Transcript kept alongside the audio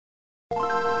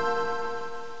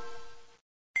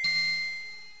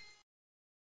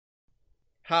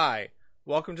Hi,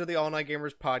 welcome to the All Night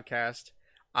Gamers podcast.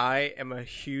 I am a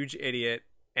huge idiot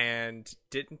and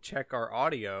didn't check our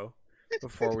audio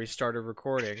before we started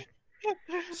recording.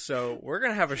 So we're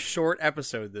going to have a short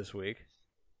episode this week.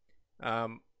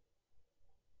 And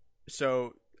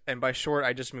by short,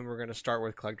 I just mean we're going to start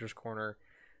with Collector's Corner.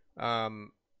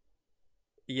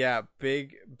 Yeah,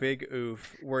 big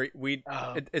oof.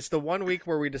 It's the 1 week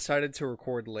where we decided to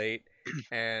record late,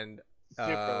 and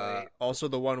Super late. also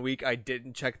the 1 week I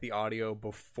didn't check the audio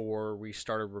before we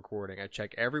started recording. I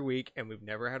check every week, and we've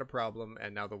never had a problem.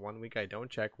 And now the 1 week I don't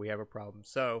check, we have a problem.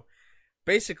 So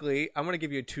basically, I'm going to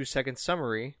give you a 2-second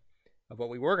summary of what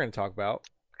we were going to talk about,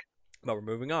 but we're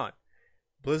moving on.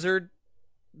 Blizzard,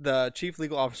 the chief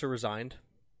legal officer, resigned,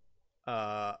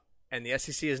 and the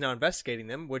SEC is now investigating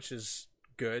them, which is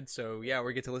good. So yeah,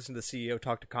 we get to listen to the CEO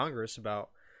talk to Congress about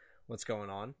what's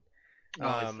going on.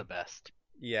 Always the best.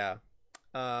 Yeah.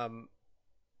 A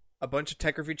bunch of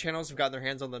tech review channels have gotten their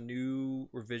hands on the new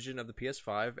revision of the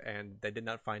PS5, and they did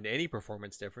not find any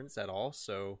performance difference at all.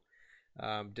 So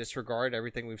disregard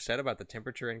everything we've said about the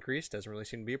temperature increase. Doesn't really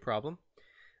seem to be a problem.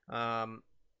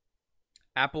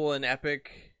 Apple and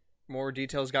Epic, more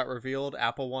details got revealed.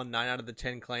 Apple won 9 out of the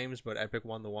 10 claims, but Epic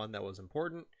won the one that was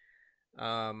important.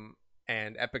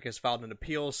 And Epic has filed an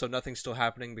appeal, so nothing's still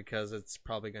happening because it's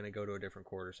probably going to go to a different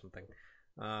court or something.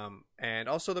 And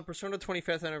also the Persona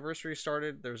 25th anniversary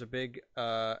started. There's a big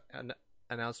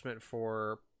announcement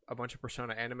for a bunch of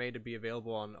Persona anime to be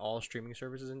available on all streaming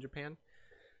services in Japan.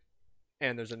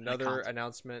 And there's another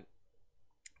announcement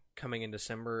coming in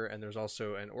December, and there's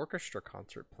also an orchestra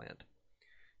concert planned.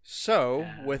 So,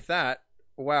 with that,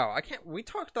 wow, we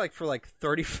talked for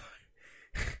 35.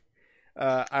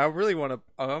 I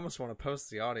almost want to post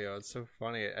the audio. It's so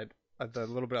funny. The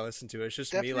little bit I listened to, it's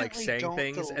just Definitely me saying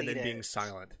things and then being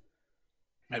silent.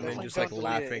 And then just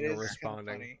laughing or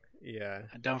responding. Yeah.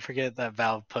 And don't forget that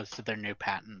Valve posted their new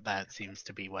patent. That seems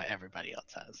to be what everybody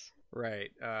else has.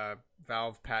 Right.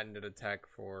 Valve patented a tech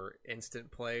for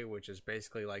instant play, which is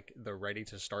basically like the ready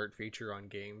to start feature on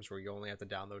games where you only have to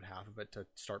download half of it to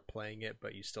start playing it,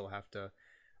 but you still have to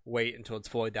wait until it's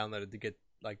fully downloaded to get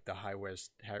like the high res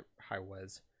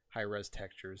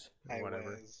textures and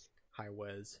whatever. High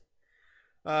res.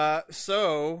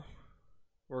 So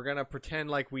we're gonna pretend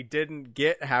like we didn't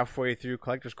get halfway through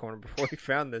Collector's Corner before we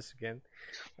found this again.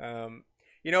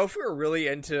 If we were really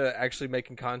into actually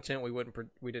making content, we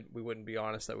wouldn't be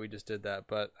honest that we just did that.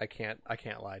 But I can't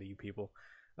lie to you people.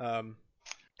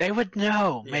 They would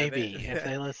know if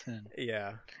they listen.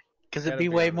 Yeah, because it'd be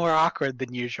way more awkward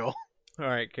than usual. All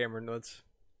right, Cameron, let's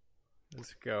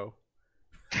go.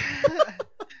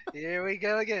 Here we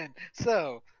go again.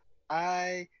 So,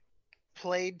 I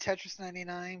played Tetris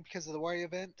 99 because of the Wario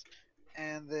event,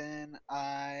 and then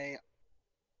I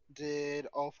did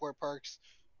all 4 parks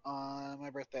on my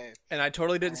birthday. And I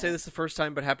totally didn't say this the first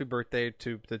time, but happy birthday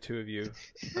to the two of you.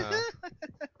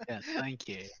 Yes, thank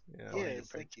you. Yes,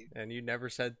 thank you. And you never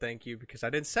said thank you because I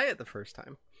didn't say it the first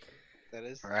time. That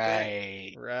is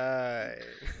right. good. Right.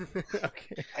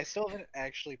 Okay. I still haven't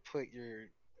actually put your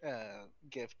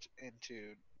gift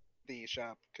into the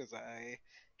shop because I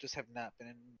just have not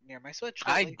been near my Switch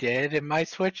lately. I did, and my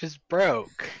Switch is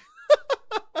broke.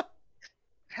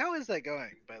 How is that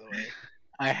going, by the way?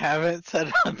 I haven't set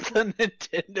up the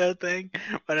Nintendo thing,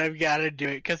 but I've got to do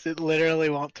it because it literally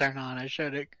won't turn on. I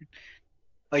showed it.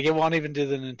 It won't even do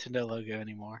the Nintendo logo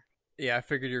anymore. Yeah, I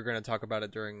figured you were going to talk about it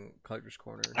during Collector's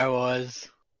Corner. I was.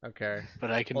 Okay.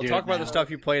 But I can do it We'll talk about now. the stuff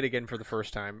you played again for the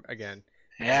first time again.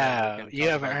 Yeah, you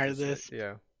haven't heard this.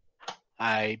 Yeah.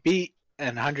 I beat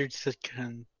and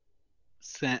 100%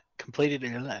 completed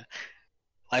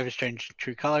Life is Strange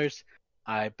True Colors.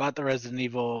 I bought the Resident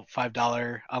Evil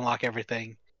 $5 unlock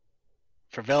everything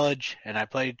for Village, and I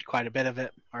played quite a bit of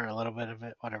it, or a little bit of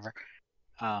it, whatever.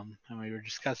 And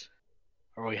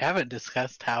we haven't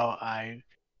discussed how I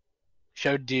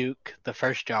showed Duke the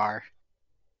first jar,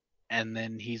 and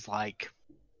then he's like,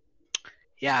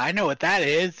 "Yeah, I know what that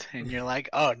is," and you're like,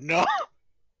 "Oh no."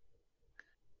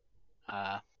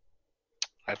 I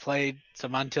played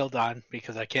some Until Dawn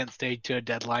because I can't stay to a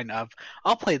deadline of,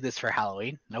 I'll play this for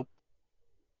Halloween. Nope.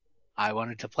 I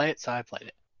wanted to play it, so I played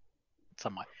it.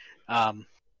 Somewhat. I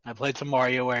played some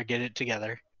WarioWare, Get It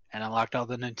Together, and unlocked all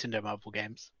the Nintendo mobile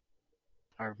games.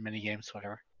 Or mini games,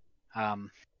 whatever.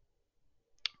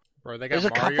 Bro, they There's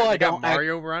got a Mario, couple they I got don't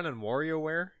Mario Run and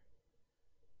WarioWare?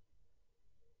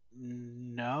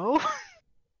 No.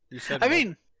 You said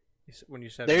when you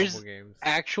said there's mobile games.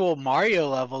 actual Mario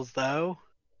levels, though.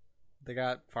 They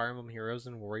got Fire Emblem Heroes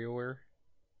and WarioWare?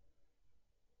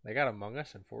 They got Among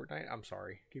Us in Fortnite? I'm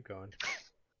sorry. Keep going.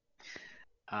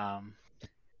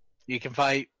 You can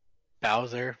fight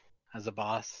Bowser as a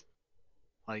boss,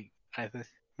 like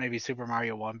maybe Super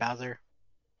Mario 1 Bowser,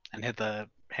 and hit the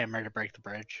hammer to break the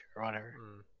bridge or whatever.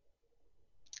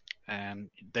 And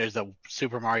there's a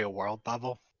Super Mario World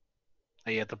level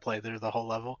that you have to play through the whole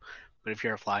level. But if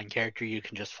you're a flying character, you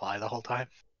can just fly the whole time.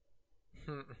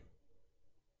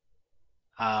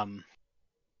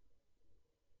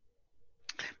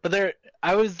 But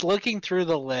I was looking through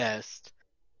the list,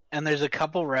 and there's a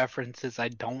couple references I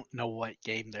don't know what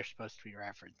game they're supposed to be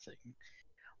referencing.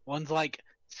 One's like,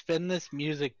 spin this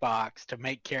music box to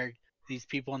make these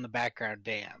people in the background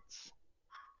dance.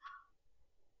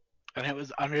 And it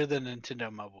was under the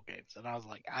Nintendo mobile games, and I was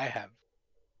like, I have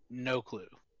no clue.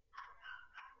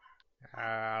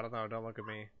 I don't know. Don't look at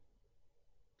me.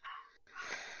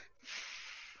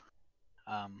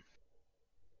 I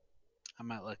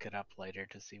might look it up later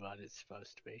to see what it's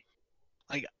supposed to be.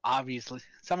 Like, obviously,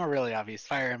 some are really obvious.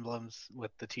 Fire Emblems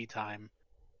with the tea time.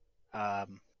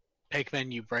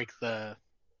 Pikmin, you break the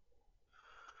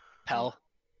a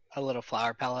little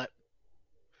flower pellet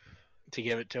to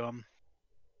give it to him.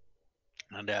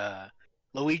 And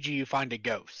Luigi, you find a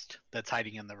ghost that's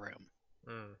hiding in the room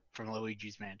from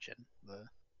Luigi's Mansion,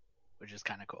 which is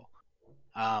kind of cool.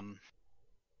 I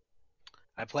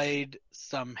played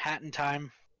some Hat in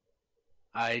Time.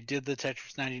 I did the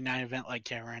Tetris 99 event like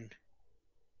Cameron.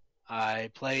 I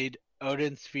played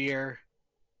Odin Sphere,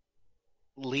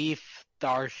 Leaf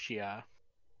Tharsia.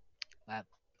 That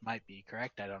might be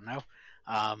correct, I don't know.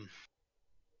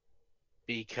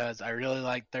 Because I really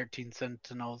like 13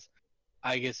 Sentinels.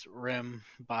 Aegis Rim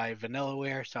by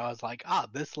Vanillaware, so I was like,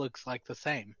 this looks like the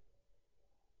same.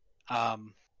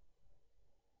 I'm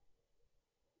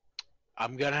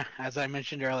gonna, as I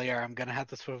mentioned earlier, I'm gonna have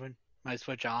to switch my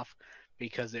Switch off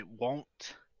because it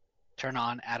won't turn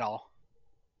on at all.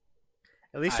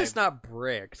 At least it's not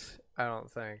bricked, I don't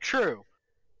think. True.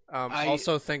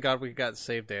 Also, thank God we got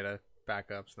save data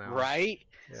backups now. Right?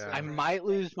 Yeah. I might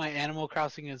lose my Animal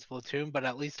Crossing and Splatoon, but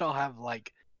at least I'll have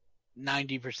like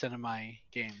 90% of my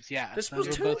games. Yeah. Does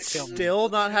Splatoon still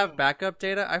not have backup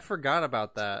data? I forgot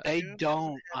about that. They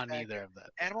don't on either of them.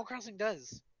 Animal Crossing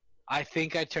does. I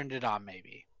think I turned it on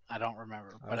maybe. I don't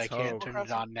remember, but I can't turn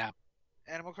it on now.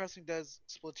 Animal Crossing does.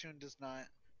 Splatoon does not.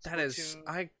 That is...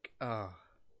 I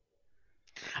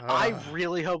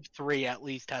really hope 3 at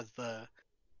least has the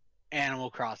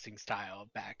Animal Crossing style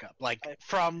backup, like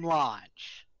from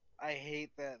launch. I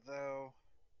hate that though.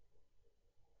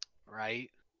 Right?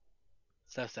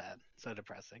 So sad, so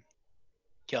depressing.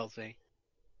 Kills me.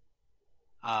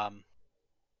 And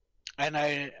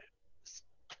I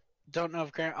don't know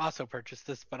if Grant also purchased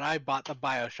this, but I bought the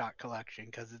BioShock collection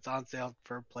because it's on sale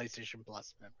for PlayStation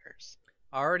Plus members.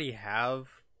 I already have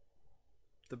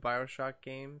the BioShock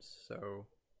games, so...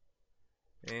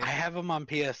 I have them on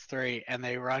PS3, and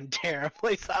they run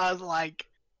terribly, so I was like...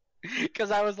 Because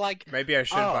I was like... Maybe I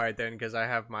should buy it then, because I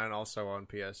have mine also on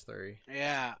PS3.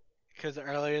 Yeah, because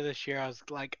earlier this year I was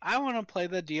like, I want to play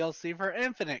the DLC for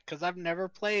Infinite, because I've never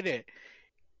played it.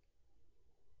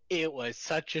 It was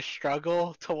such a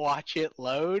struggle to watch it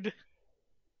load.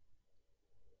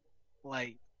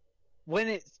 Like, when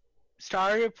it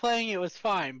started playing, it was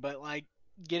fine, but like,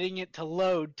 getting it to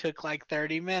load took like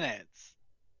 30 minutes.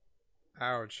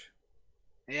 Ouch.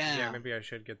 Yeah. Yeah, maybe I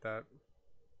should get that.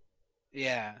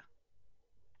 Yeah.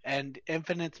 And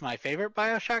Infinite's my favorite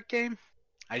BioShock game.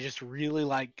 I just really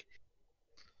like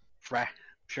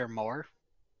Fracture more.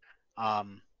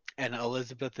 And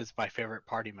Elizabeth is my favorite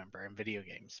party member in video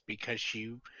games because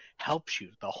she helps you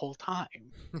the whole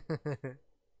time.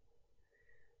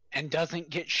 And doesn't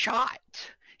get shot.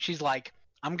 She's like,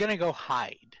 I'm gonna go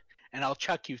hide, and I'll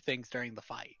chuck you things during the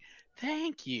fight.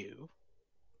 Thank you.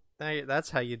 That's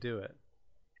how you do it.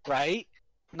 Right?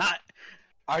 Not,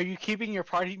 are you keeping your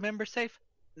party member safe?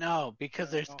 No, because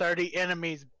there's 30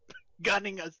 enemies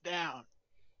gunning us down.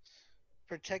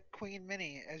 Protect Queen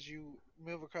Minnie as you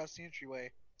move across the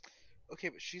entryway. Okay,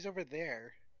 but she's over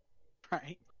there.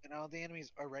 Right. And all the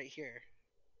enemies are right here.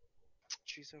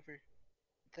 She's over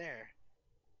there.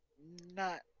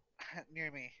 Not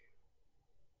near me.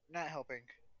 Not helping.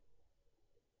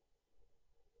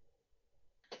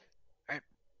 Right.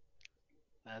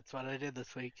 That's what I did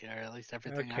this week, or at least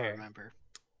everything I remember.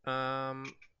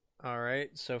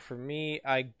 Alright, so for me,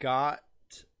 I got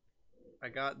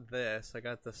this. I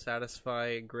got the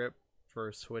Satisfy Grip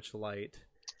for Switch Lite.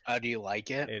 Oh, do you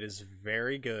like it? It is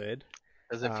very good.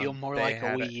 Does it feel more like a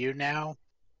Wii U now?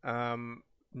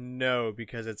 No,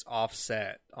 because it's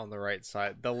offset on the right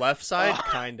side. The left side,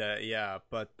 kinda, yeah,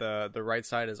 but the right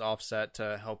side is offset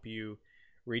to help you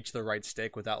reach the right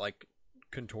stick without like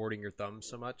contorting your thumb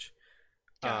so much.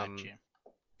 Gotcha.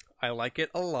 I like it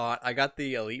a lot. I got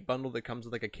the Elite bundle that comes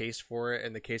with like a case for it,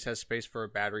 and the case has space for a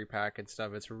battery pack and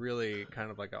stuff. It's really kind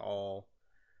of like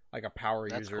a power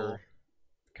That's user cool.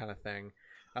 kind of thing.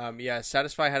 Yeah,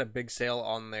 Satisfy had a big sale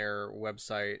on their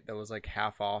website that was like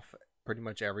half off pretty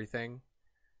much everything.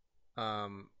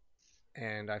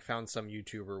 And I found some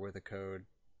YouTuber with a code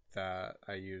that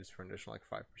I used for an additional like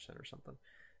 5% or something.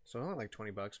 So only like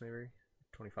 $20 maybe,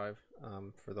 25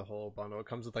 for the whole bundle. It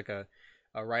comes with like a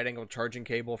right angle charging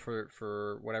cable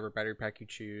for whatever battery pack you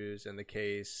choose, and the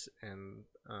case, and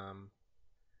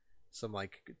some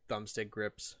like thumbstick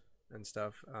grips and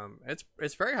stuff.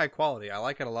 It's very high quality. I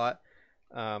like it a lot.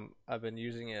 I've been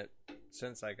using it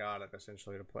since I got it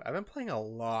essentially to play. I've been playing a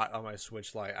lot on my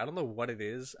Switch Lite. I don't know what it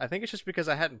is. I think it's just because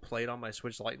I hadn't played on my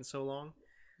Switch Lite in so long.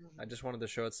 I just wanted to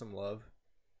show it some love.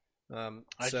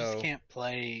 I just can't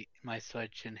play my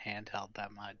Switch in handheld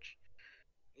that much.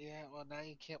 Yeah, well, now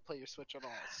you can't play your Switch at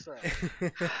all. So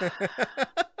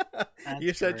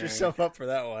You set rude. yourself up for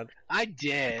that one. I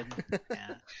did.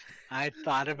 Yeah. I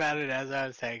thought about it as I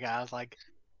was saying. I was like,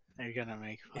 they're gonna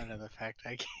make fun of the fact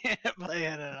I can't play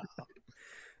it at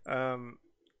all.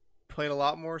 Played a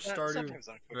lot more Stardew sometimes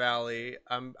I'm quick. Valley.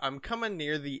 I'm coming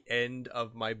near the end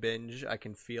of my binge. I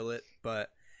can feel it, but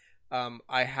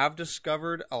I have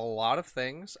discovered a lot of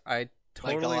things. I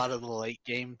totally Like a lot of the late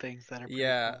game things that are pretty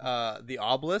cool. the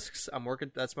obelisks. I'm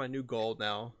working. That's my new goal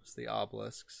now. It's the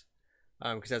obelisks.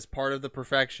 Because that's part of the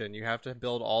perfection. You have to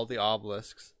build all the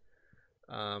obelisks.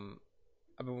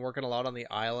 I've been working a lot on the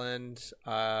island.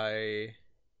 I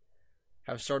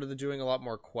have started doing a lot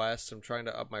more quests. I'm trying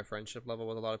to up my friendship level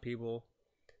with a lot of people.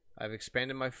 I've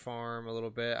expanded my farm a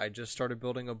little bit. I just started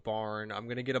building a barn. I'm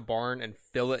gonna get a barn and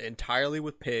fill it entirely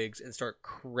with pigs and start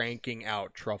cranking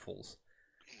out truffles.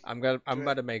 I'm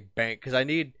about to make bank because I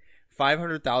need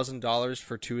 $500,000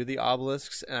 for 2 of the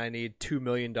obelisks, and I need $2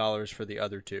 million for the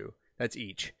other 2. That's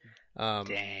each.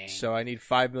 Dang. So I need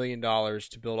 $5 million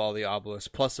to build all the obelisks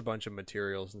plus a bunch of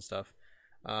materials and stuff.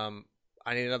 I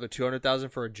need another 200,000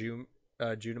 for a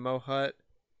Junimo hut.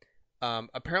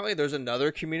 Apparently there's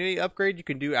another community upgrade you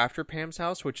can do after Pam's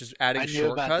house, which is adding I knew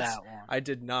shortcuts. about that one. I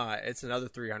did not. It's another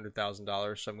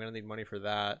 $300,000, so I'm gonna need money for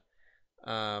that.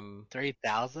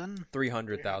 3,000?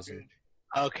 300,000.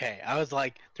 Okay, I was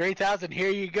like 3,000. Here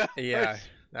you go. Yeah,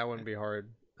 that wouldn't be hard.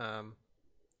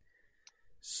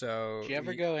 So Did you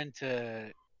ever go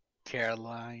into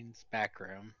Caroline's back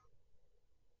room?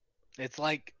 It's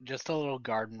like just a little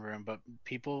garden room, but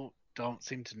people don't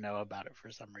seem to know about it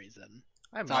for some reason.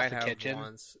 I It's off might the have kitchen.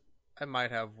 once. I might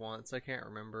have once. I can't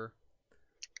remember.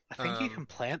 I think you Um, can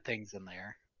plant things in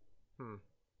there.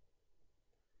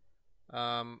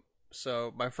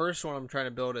 So my first one I'm trying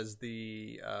to build is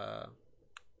the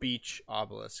beach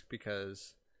obelisk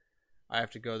because I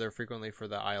have to go there frequently for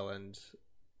the island,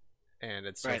 and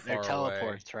it's so Right, far they're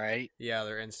teleports, away. right? Yeah,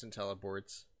 they're instant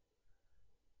teleports.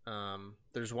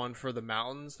 There's one for the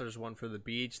mountains, there's one for the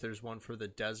beach, there's one for the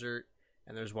desert,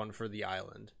 and there's one for the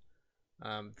island.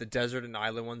 The desert and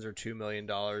island ones are $2 million.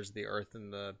 The earth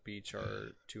and the beach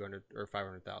are 200 or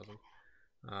 500,000.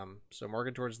 So I'm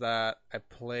working towards that. I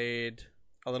played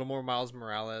a little more Miles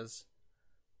Morales.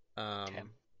 Okay.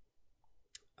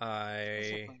 That's a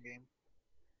I fun game.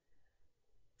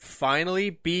 finally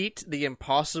beat the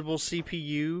impossible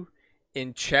CPU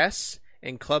in chess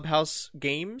and Clubhouse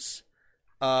games.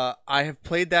 I have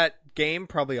played that game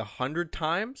probably 100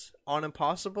 times on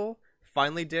Impossible.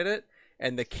 Finally did it,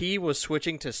 and the key was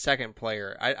switching to second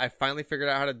player. I finally figured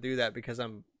out how to do that because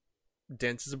I'm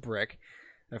dense as a brick.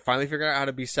 I finally figured out how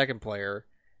to be second player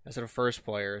instead of first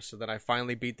player. So then I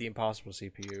finally beat the Impossible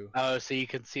CPU. Oh, so you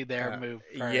can see their move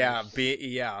first.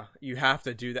 Yeah, you have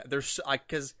to do that. There's like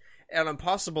because on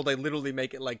Impossible they literally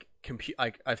make it like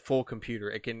like a full computer.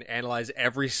 It can analyze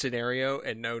every scenario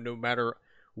and know no matter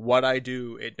what I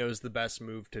do, it knows the best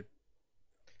move to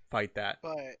fight that.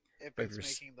 But if But it's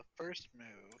if you're making the first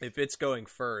move, If it's going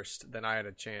first, then I had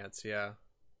a chance. Yeah.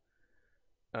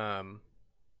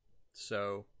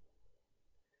 So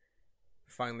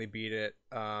finally beat it.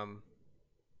 I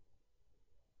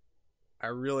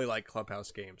really like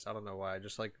Clubhouse games. I don't know why. I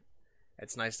just like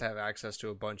it's nice to have access to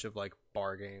a bunch of like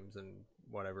bar games and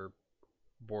whatever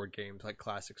board games, like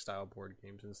classic style board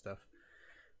games and stuff.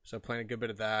 So playing a good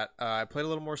bit of that. I played a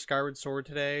little more Skyward Sword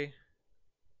today.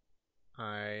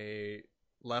 I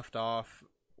left off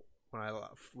when I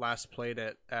last played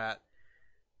it at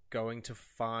going to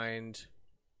find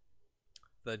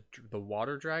the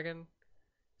water dragon.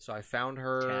 So I found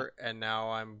her, and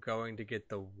now I'm going to get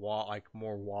the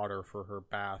more water for her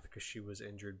bath because she was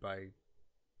injured by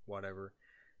whatever.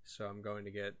 so I'm going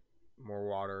to get more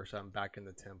water. So I'm back in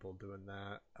the temple doing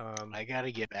that. I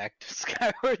gotta get back to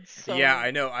Skyward Sword. Yeah, I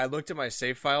know. I looked at my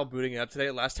save file booting it up today.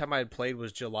 Last time I had played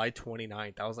was July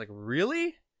 29th. I was like,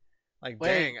 really? Like,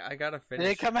 Wait, dang, I gotta Did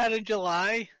finish. it come out in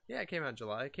July? Yeah, it came out in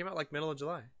July. It came out like middle of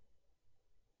July.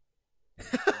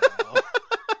 Oh.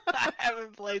 I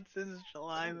haven't played since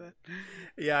July then.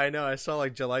 Yeah, I know. I saw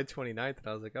like July 29th and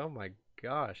I was like, oh my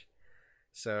gosh.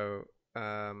 So,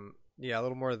 yeah, a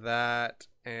little more of that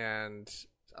and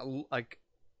like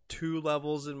 2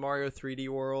 levels in Mario 3D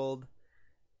World,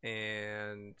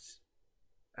 and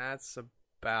that's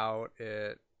about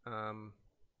it.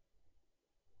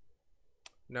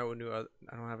 No new. I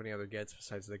don't have any other gets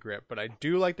besides the grip, but I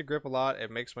do like the grip a lot.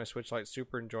 It makes my Switch Lite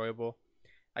super enjoyable.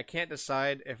 I can't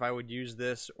decide if I would use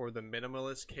this or the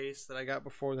minimalist case that I got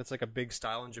before. That's like a big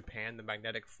style in Japan, the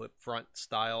magnetic flip front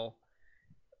style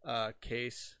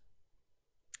case.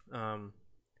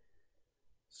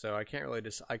 So I can't really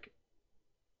decide.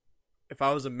 If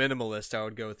I was a minimalist, I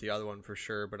would go with the other one for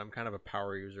sure. But I'm kind of a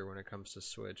power user when it comes to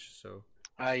Switch, so.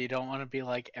 You don't want to be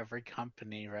like every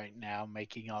company right now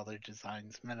making all their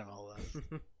designs minimalist.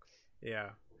 Yeah.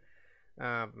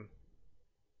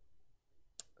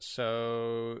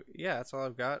 So yeah, that's all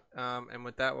I've got. And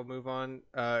with that, we'll move on.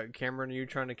 Cameron, are you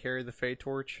trying to carry the Fey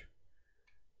torch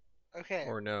Okay,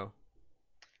 or no?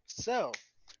 so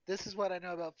this is what I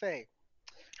know about Faye.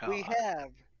 We Oh, have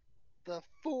the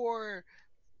 4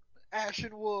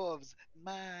 Ashen Wolves,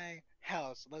 my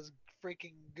house. Let's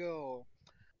freaking go.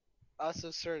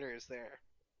 Also, Surtur is there.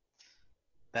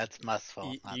 that's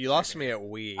Musful. not You lost Surtur. me at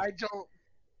Wii. I don't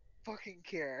fucking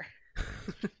care.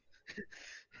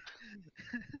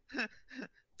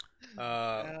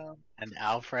 And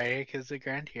Alfredic is a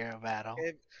grand hero battle.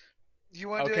 If you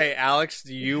want Okay, Alex,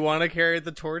 do you want to carry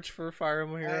the torch for Fire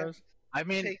Emblem Heroes? I to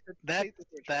mean, take the torch.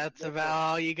 that's Go for about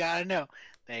all you gotta know.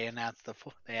 They announced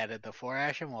they added the 4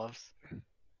 Ashen Wolves.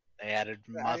 They added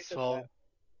Yeah, I said Musful, that.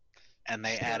 and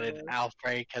they So- added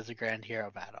Alfredic as a grand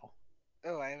hero battle.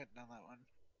 Oh, I haven't done that one.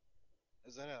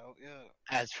 Is that out? Yeah.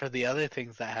 As for the other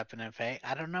things that happen in Fae,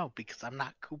 I don't know because I'm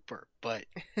not Cooper, but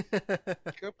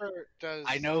Cooper does.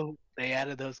 I know they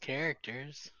added those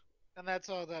characters. And that's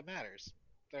all that matters.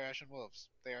 They're Ashen Wolves.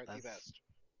 They are the That's- best.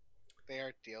 They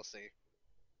are DLC.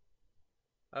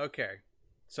 Okay,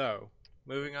 so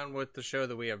moving on with the show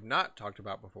that we have not talked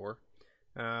about before.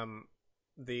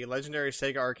 The legendary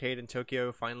Sega arcade in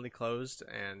Tokyo finally closed,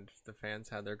 and the fans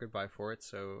had their goodbye for it.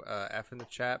 So, F in the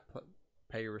chat,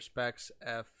 pay your respects.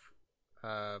 F,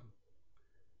 Nah,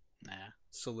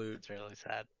 salute. it's really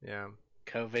sad. Yeah,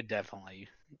 COVID definitely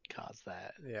caused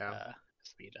that yeah.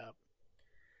 speed up.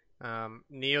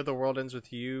 Neo: The World Ends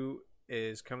with You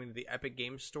is coming to the Epic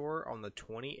Games Store on the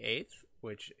 28th,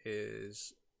 which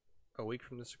is a week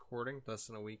from this recording, less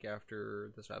than a week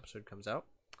after this episode comes out.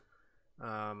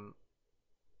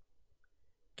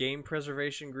 Game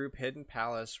preservation group Hidden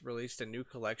Palace released a new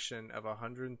collection of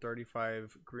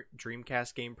 135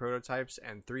 Dreamcast game prototypes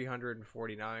and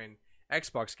 349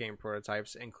 Xbox game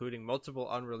prototypes, including multiple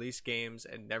unreleased games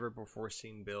and never before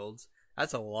seen builds.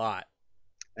 That's a lot.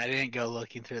 I didn't go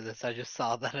looking through this. I just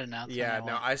saw that announcement. Yeah, and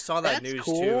no, went, I saw that "That's news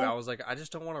cool." too. I was like, I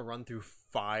just don't want to run through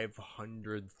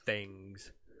 500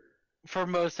 things. For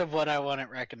most of what I wouldn't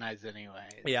recognize anyway.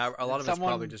 Yeah, a lot of it's Someone-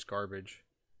 probably just garbage.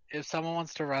 If someone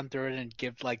wants to run through it and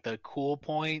give like the cool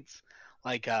points,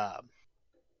 like I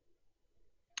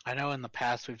know in the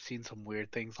past we've seen some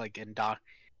weird things like in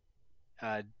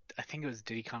I think it was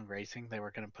Diddy Kong Racing. They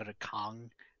were gonna put a Kong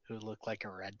who looked like a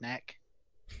redneck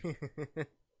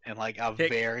and like a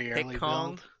Hick- very Hick early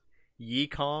Kong? build. Yi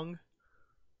Kong,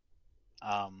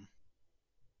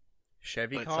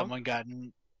 Chevy But Kong. someone got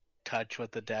in touch with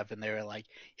the dev and they were like,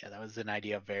 yeah, that was an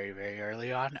idea very, very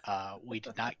early on. We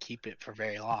did not keep it for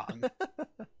very long.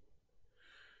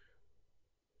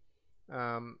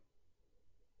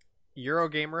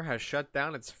 Eurogamer has shut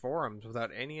down its forums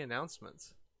without any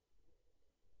announcements.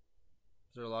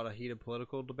 Is there a lot of heated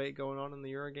political debate going on in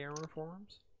the Eurogamer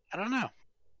forums? I don't know.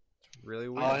 Really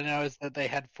weird. All I know is that they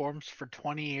had forums for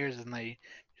 20 years and they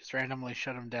just randomly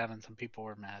shut them down and some people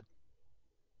were mad.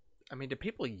 I mean, do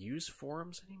people use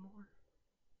forums anymore?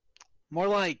 More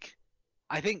like,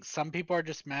 I think some people are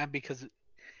just mad because,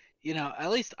 at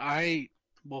least I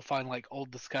will find like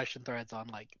old discussion threads on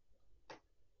like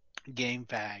game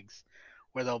fags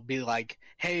where they'll be like,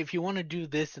 hey, if you want to do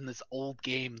this in this old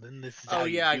game, then this is how Oh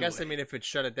you yeah, I do guess it. I mean if it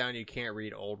shut it down, you can't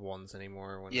read old ones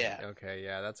anymore. Yeah. Okay,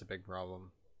 yeah, that's a big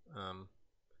problem.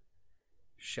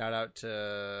 Shout out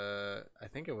to I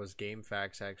think it was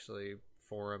GameFAQs actually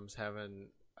forums having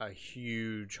a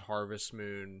huge Harvest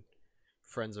Moon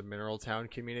Friends of Mineral Town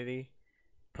community,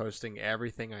 posting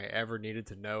everything I ever needed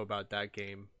to know about that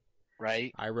game.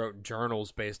 Right? I wrote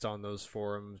journals based on those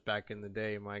forums back in the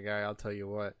day, my guy. I'll tell you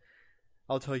what.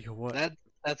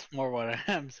 That's more what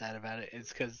I'm sad about it. Is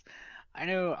because I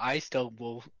know I still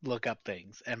will look up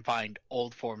things and find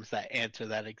old forums that answer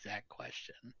that exact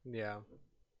question. Yeah.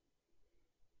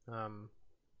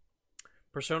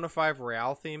 Persona 5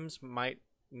 Real themes might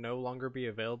no longer be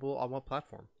available on what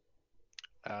platform?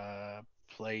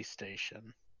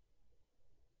 PlayStation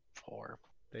 4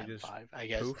 They and just 5. I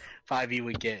guess poof. 5 you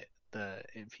would get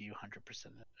if you 100%.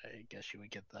 I guess you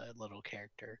would get the little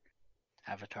character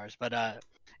avatars. But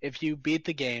if you beat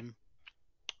the game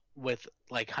with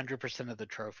like 100% of the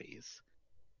trophies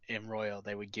in Royal,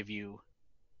 they would give you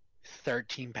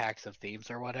 13 packs of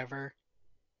themes or whatever.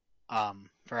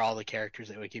 For all the characters,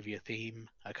 it would give you a theme,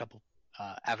 a couple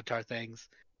avatar things,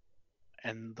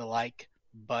 and the like.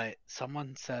 But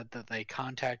someone said that they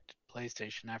contacted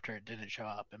PlayStation after it didn't show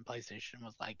up, and PlayStation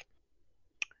was like,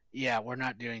 "Yeah, we're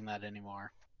not doing that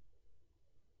anymore."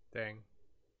 Dang.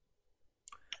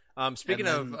 Speaking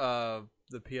of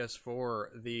the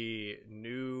PS4, the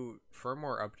new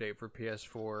firmware update for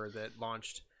PS4 that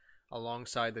launched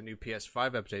alongside the new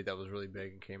PS5 update that was really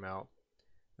big and came out.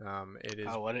 It is.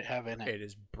 What did it have in it? It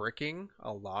is bricking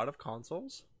a lot of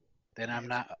consoles. Then I'm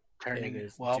not turning. It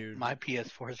is, well, dude. my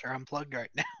PS4s are unplugged right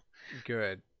now.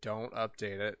 Good. Don't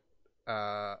update it.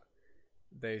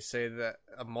 They say that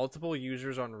multiple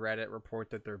users on Reddit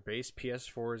report that their base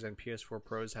PS4s and PS4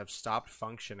 Pros have stopped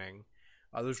functioning.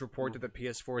 Others report that the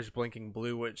PS4 is blinking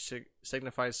blue, which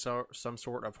signifies some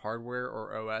sort of hardware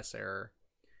or OS error.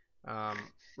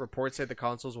 Reports say the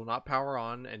consoles will not power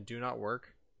on and do not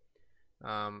work.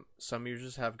 Some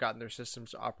users have gotten their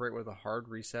systems to operate with a hard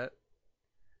reset.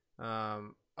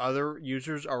 Other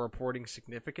users are reporting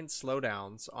significant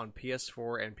slowdowns on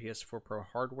PS4 and PS4 Pro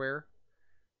hardware.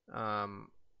 The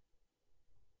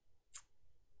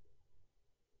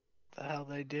hell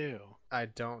they do? I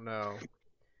don't know.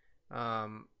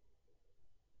 The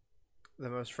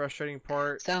most frustrating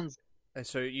part. Sounds.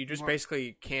 So you just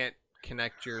basically can't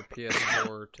connect your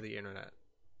PS4 to the internet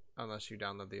unless you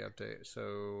download the update.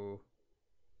 So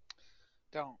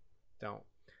Don't.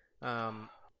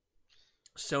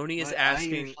 Sony is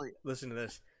asking. Listen to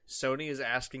this. Sony is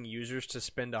asking users to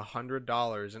spend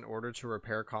 $100 in order to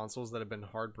repair consoles that have been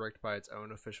hard bricked by its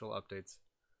own official updates.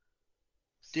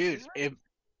 Dude,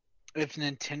 if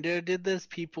Nintendo did this,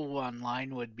 people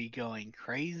online would be going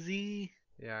crazy.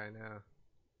 Yeah, I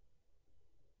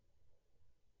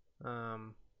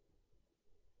know.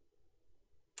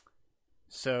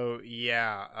 So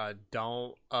yeah,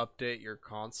 don't update your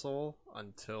console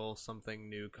until something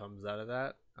new comes out of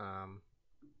that.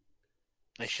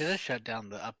 They should have shut down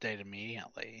the update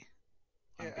immediately.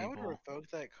 Yeah, I would revoke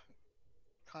that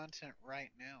content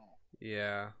right now.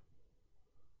 Yeah.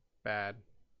 Bad.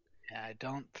 Yeah, I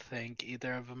don't think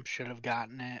either of them should have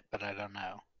gotten it, but I don't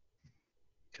know.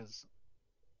 Because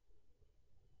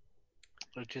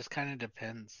it just kind of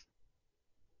depends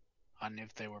on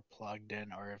if they were plugged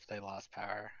in or if they lost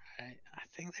power. I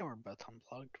think they were both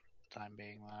unplugged for the time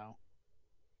being,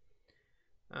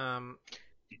 though.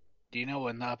 Do you know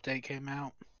when the update came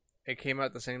out? It came out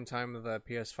at the same time the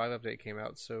PS5 update came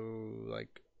out, so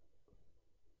like,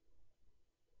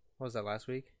 what was that, last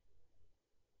week?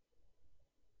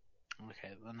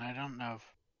 Okay, then I don't know if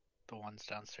the ones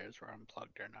downstairs were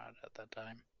unplugged or not at that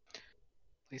time.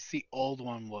 At least the old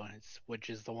one was, which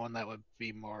is the one that would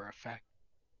be more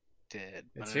affected.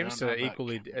 It seems to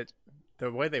equally. The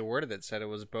way they worded it said it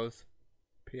was both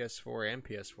PS4 and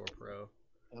PS4 Pro.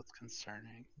 That's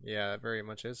concerning. Yeah, it very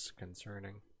much is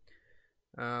concerning.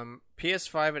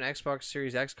 PS5 and Xbox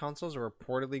Series X consoles are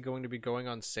reportedly going to be going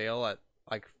on sale at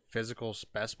like physical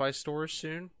Best Buy stores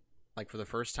soon, like for the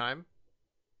first time.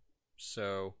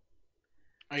 So,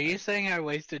 are you saying I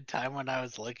wasted time when I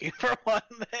was looking for one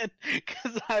then?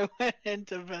 Because I went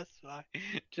into Best Buy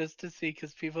just to see,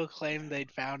 because people claimed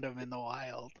they'd found them in the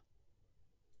wild.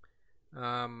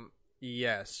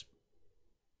 Yes,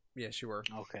 you were.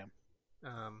 Okay.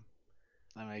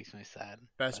 That makes me sad.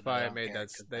 Best Buy made that.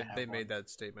 They made that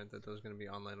statement that there was going to be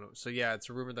online. So yeah, it's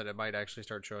a rumor that it might actually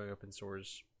start showing up in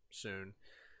stores soon.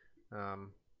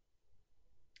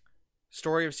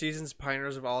 Story of Seasons: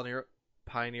 Pioneers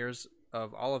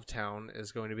of Olive Town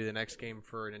is going to be the next game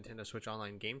for Nintendo Switch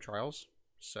Online game trials.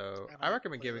 So I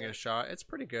recommend giving it a shot. It's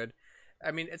pretty good.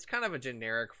 I mean, it's kind of a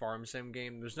generic farm sim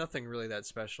game. There's nothing really that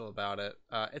special about it.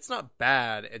 It's not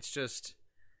bad. It's just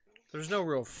there's no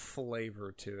real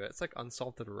flavor to it. It's like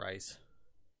unsalted rice.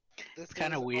 It's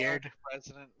kind of weird.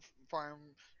 President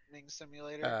Farming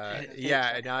Simulator.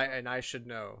 Yeah, and I should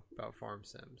know about farm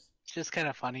sims. It's just kind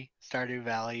of funny. Stardew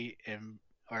Valley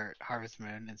or Harvest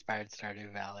Moon inspired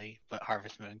Stardew Valley, but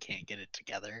Harvest Moon can't get it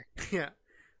together. Yeah.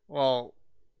 Well,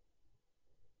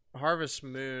 Harvest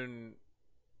Moon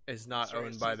is not Story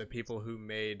of owned by the Seasons. people who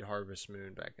made Harvest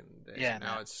Moon back in the day. Yeah,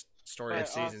 Now no. it's Story of But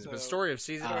Seasons. But also- Story of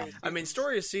Seasons, I mean,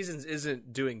 Story of Seasons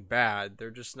isn't doing bad.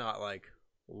 They're just not like,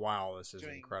 wow, this is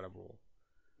Doing- incredible.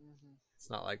 Mhm. It's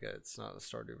not like it's not a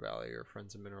Stardew Valley or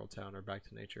Friends of Mineral Town or Back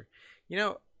to Nature. You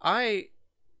know, I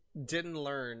didn't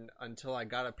learn until I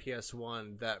got a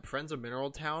PS1 that Friends of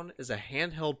Mineral Town is a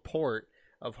handheld port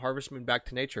of Harvest Moon Back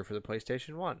to Nature for the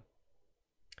PlayStation 1.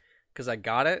 Because I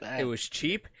got it, it was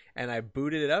cheap, and I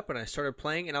booted it up and I started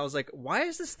playing, and I was like, why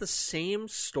is this the same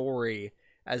story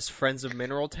as Friends of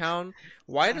Mineral Town?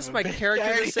 Why Son does of a my bitch, character I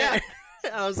the already same?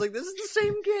 I was like, this is the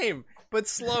same game, but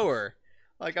slower.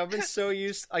 Like, I've been so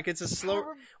used, like, it's a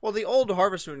slow. Well, the old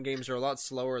Harvest Moon games are a lot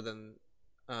slower than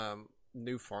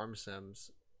new Farm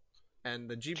Sims, and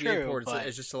the GBA True, port but-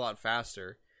 is just a lot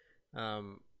faster.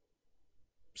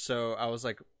 So I was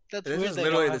like, That's this weird is they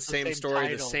literally don't the have same story,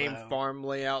 the title, same though. farm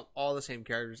layout, all the same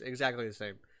characters, exactly the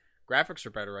same. Graphics are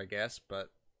better, I guess, but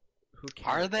who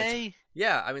cares? Are they?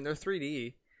 Yeah, I mean they're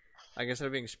 3D. I guess instead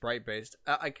of being sprite based,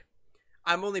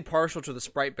 I'm only partial to the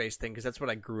sprite based thing because that's what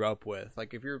I grew up with.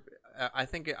 Like if you're, I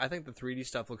think the 3D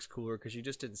stuff looks cooler because you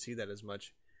just didn't see that as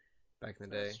much back in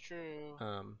the day. That's true.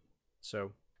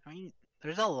 So I mean,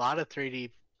 there's a lot of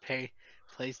 3D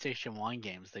PlayStation 1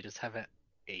 games. They just haven't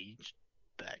aged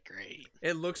that great.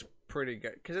 it looks pretty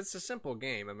good because it's a simple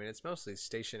game. I mean, it's mostly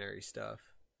stationary stuff,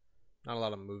 not a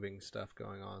lot of moving stuff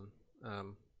going on.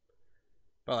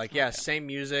 But like, yeah, Okay. same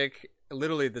music,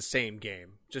 literally the same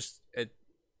game. Just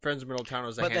Friends of Mineral Town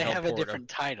was a But they handheld have a port of- different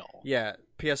title. Yeah,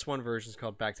 PS1 version is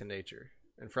called Back to Nature,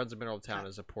 and Friends of Mineral Town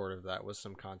is a port of that with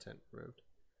some content removed.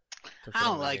 to I fill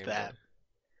don't in the like game, that. but-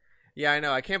 Yeah, I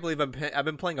know. I can't believe I've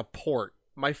been playing a port.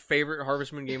 My favorite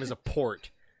Harvest Moon game is a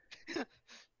port.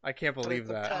 I can't But believe it's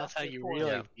a that. That's how you Port.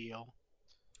 really Yeah. feel.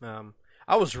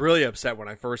 I was really upset when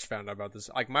I first found out about this.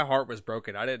 Like my heart was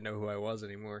broken. I didn't know who I was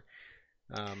anymore.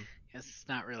 It's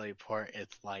not really a port.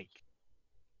 It's like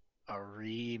a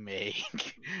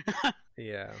remake.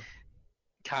 Yeah,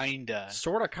 Kinda.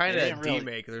 sort of, kind They of didn't really-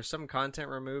 remake. There's some content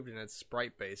removed and it's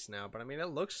sprite based now. But I mean,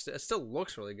 it still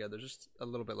looks really good. There's just a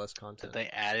little bit less Did content. they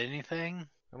add anything?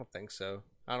 I don't think so.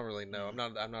 I don't really know. I'm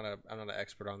not an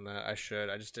expert on that. I should.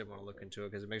 I just didn't want to look into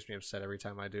it because it makes me upset every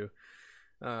time I do.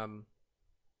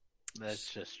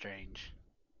 That's just strange.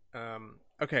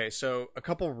 Okay, so a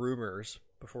couple rumors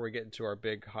before we get into our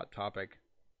big hot topic.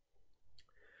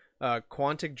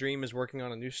 Quantic Dream is working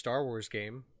on a new Star Wars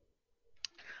game.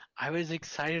 I was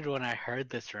excited when I heard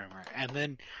this rumor, and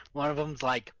then one of them's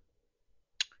like,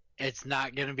 "It's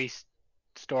not gonna be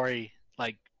story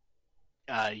like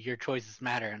your choices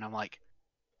matter," and I'm like,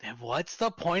 "Then what's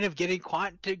the point of getting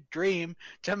Quantic Dream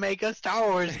to make a Star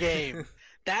Wars game?"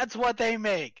 That's what they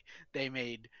make. They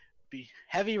made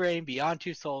Heavy Rain, Beyond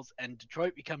Two Souls, and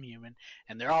Detroit Become Human,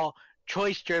 and they're all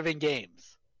choice-driven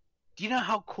games. Do you know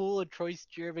how cool a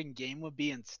choice-driven game would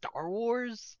be in Star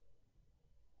Wars?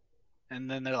 And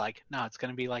then they're like, no, it's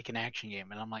going to be like an action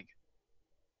game. And I'm like,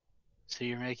 so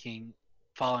you're making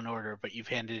Fallen Order, but you've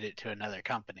handed it to another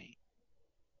company.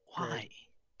 Why? Right.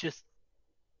 Just,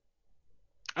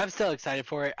 I'm still excited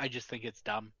for it. I just think it's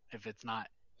dumb if it's not.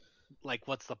 Like,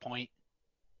 what's the point?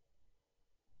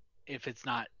 If it's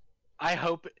not, I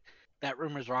hope that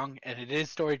rumor's wrong and it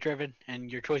is story driven and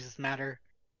your choices matter.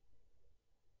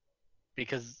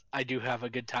 Because I do have a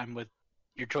good time with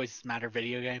your choices matter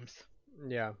video games.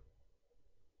 Yeah.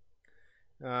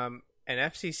 An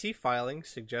FCC filing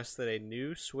suggests that a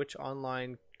new Switch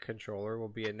Online controller will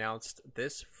be announced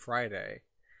this Friday.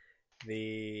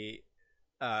 The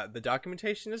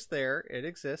documentation is there; it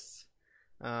exists.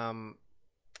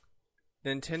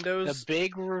 Nintendo's The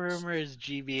big rumor is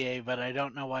GBA, but I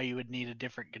don't know why you would need a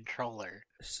different controller.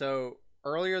 So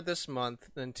earlier this month,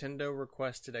 Nintendo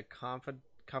requested a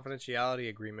confidentiality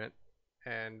agreement,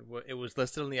 and it was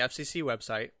listed on the FCC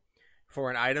website for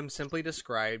an item simply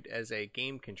described as a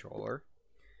game controller.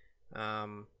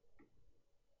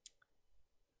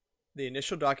 The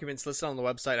initial documents listed on the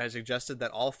website had suggested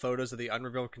that all photos of the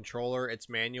unrevealed controller, its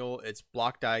manual, its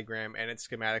block diagram, and its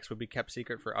schematics would be kept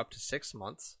secret for up to 6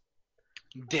 months.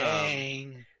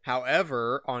 Dang.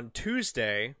 However, on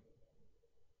Tuesday,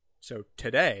 so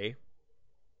today,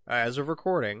 as of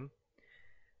recording,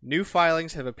 new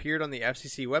filings have appeared on the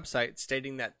FCC website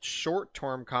stating that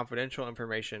short-term confidential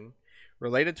information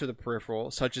related to the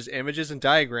peripheral, such as images and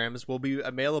diagrams, will be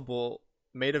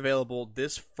made available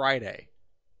this Friday,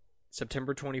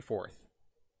 September 24th.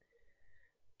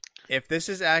 If this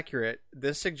is accurate,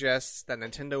 this suggests that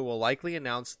Nintendo will likely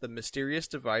announce the mysterious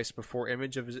device before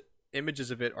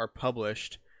images of it are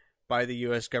published by the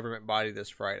U.S. government body this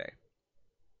Friday.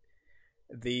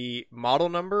 The model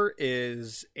number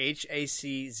is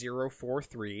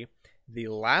HAC043. The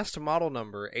last model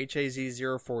number,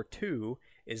 HAZ042,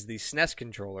 is the SNES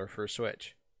controller for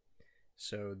Switch.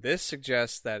 So this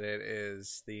suggests that it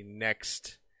is the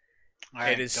next.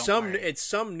 Alright, It's don't worry.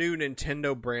 some new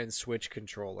Nintendo brand Switch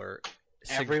controller.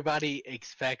 Everybody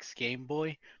expects Game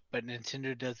Boy, but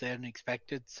Nintendo doesn't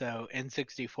expect it. So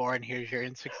N64, and here's your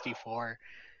N64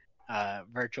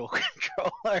 virtual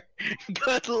controller.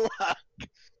 Good luck.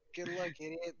 Good luck,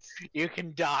 idiots. You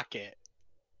can dock it.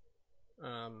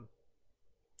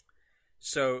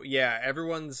 So yeah,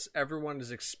 everyone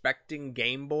is expecting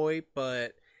Game Boy,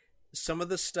 but some of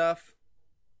the stuff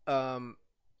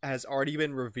has already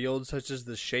been revealed, such as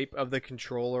the shape of the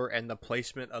controller and the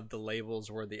placement of the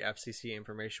labels where the FCC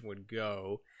information would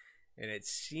go. And it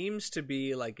seems to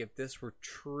be like, if this were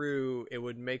true, it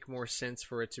would make more sense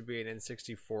for it to be an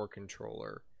N64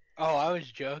 controller. Oh, I was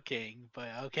joking, but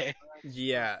okay.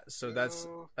 Yeah, so that's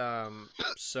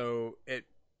so it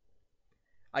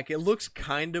it looks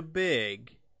kind of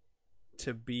big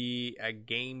to be a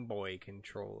Game Boy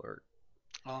controller.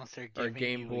 Unless they're Or giving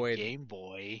Game you Boy. a Game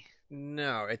Boy.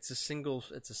 No, it's a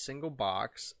single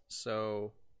box.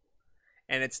 So,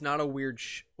 and it's not a weird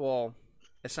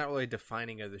it's not really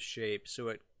defining of the shape, so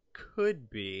it could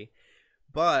be.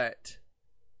 But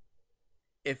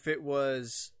if it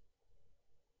was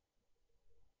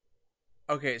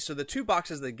okay, so the two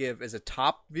boxes they give is a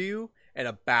top view and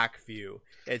a back view.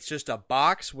 It's just a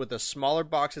box with a smaller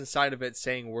box inside of it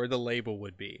saying where the label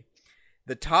would be.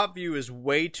 The top view is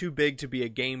way too big to be a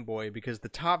Game Boy, because the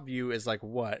top view is like,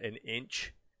 what, an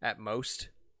inch at most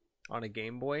on a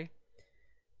Game Boy?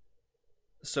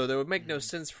 So there would make no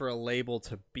sense for a label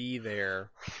to be there.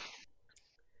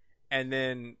 And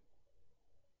then,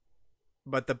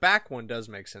 but the back one does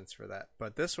make sense for that.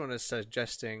 But this one is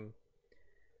suggesting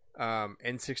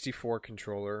N64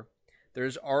 controller.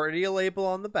 There's already a label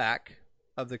on the back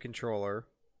of the controller,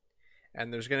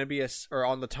 and there's going to be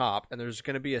on the top, and there's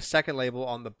going to be a second label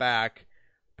on the back,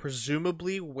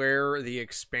 presumably where the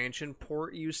expansion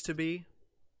port used to be.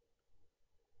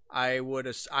 I would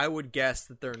guess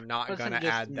that they're not going to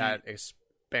add that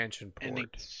expansion port. An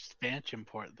expansion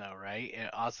port, though, right?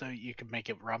 Also, you can make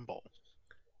it rumble.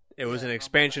 It was an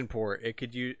expansion port. It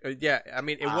could use, I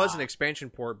mean, it was an expansion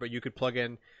port, but you could plug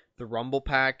in the rumble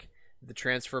pack, the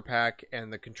transfer pack,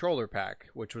 and the controller pack,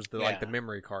 which was the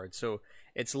memory card. So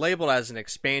it's labeled as an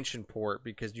expansion port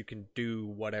because you can do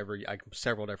whatever, like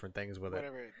several different things with it.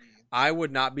 Whatever it needs. I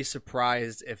would not be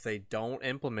surprised if they don't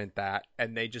implement that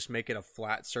and they just make it a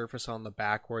flat surface on the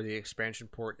back where the expansion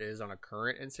port is on a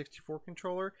current N64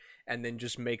 controller, and then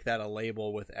just make that a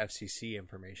label with FCC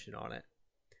information on it.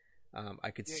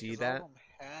 I could see that. All of them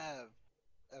have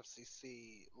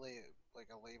FCC like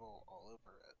a label all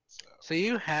over it. So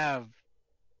you have,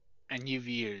 and you've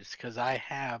used, because I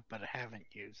have, but I haven't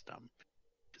used them,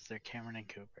 because they're Cameron and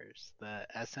Cooper's, the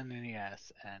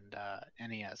SNES and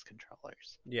NES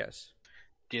controllers. Yes.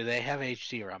 Do they have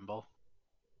HD Rumble?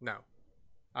 No.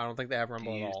 I don't think they have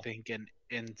Rumble at all. Do you think an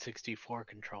N64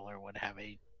 controller would have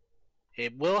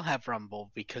it will have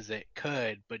Rumble because it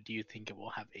could, but do you think it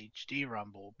will have HD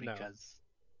Rumble because,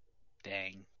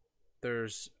 dang.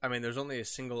 There's only a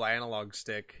single analog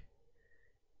stick.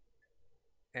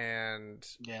 And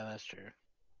yeah, that's true.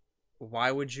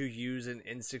 Why would you use an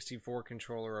N64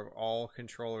 controller of all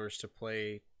controllers to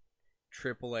play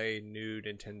AAA new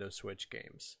Nintendo Switch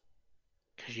games?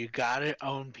 Because you gotta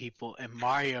own people in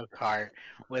Mario Kart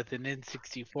with an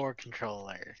N64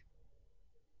 controller.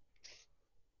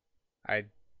 I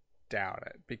doubt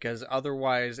it, because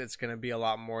otherwise it's going to be a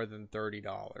lot more than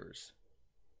 $30.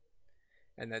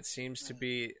 And that seems to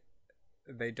be,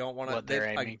 they don't want to,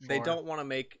 they don't want to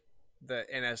make the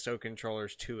NSO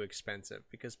controllers too expensive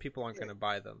because people aren't going to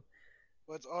buy them.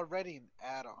 Well, it's already an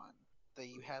add-on that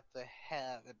you have to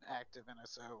have an active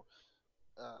NSO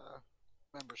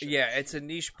membership. Yeah, it's a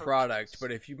niche product,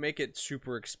 but if you make it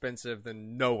super expensive,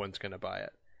 then no one's going to buy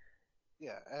it.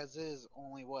 Yeah, as is,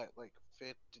 only like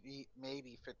 50,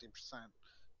 maybe 50%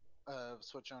 of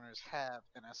Switch owners have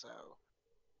NSO.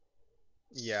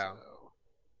 Yeah. So,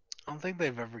 I don't think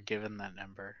they've ever given that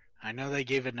number. I know they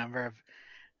gave a number of,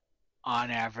 on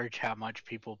average, how much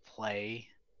people play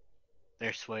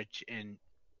their Switch in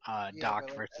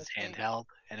docked versus handheld,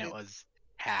 and it was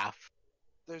half.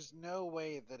 There's no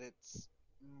way that it's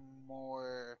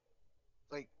more,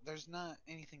 like, there's not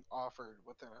anything offered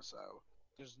with NSO.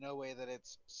 There's no way that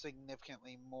it's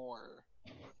significantly more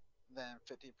than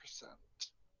 50%.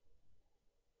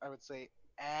 I would say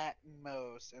at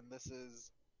most, and this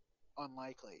is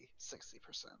unlikely,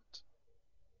 60%.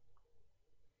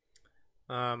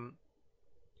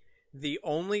 The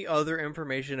only other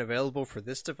information available for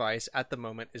this device at the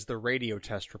moment is the radio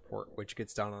test report, which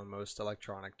gets done on most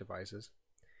electronic devices,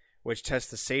 which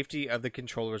tests the safety of the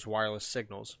controller's wireless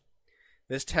signals.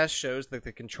 This test shows that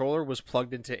the controller was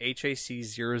plugged into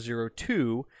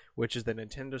HAC002, which is the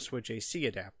Nintendo Switch AC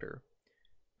adapter,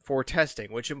 for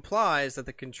testing, which implies that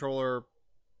the controller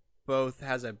both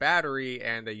has a battery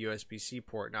and a USB-C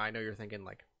port. Now, I know you're thinking,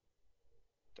 like,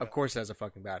 of course it has a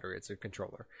fucking battery. It's a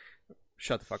controller.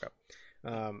 Shut the fuck up.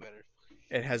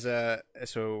 It has a...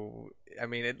 So, I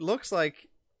mean, it looks like...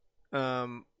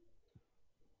 and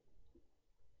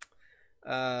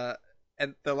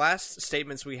the last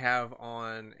statements we have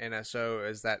on NSO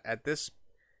is that at this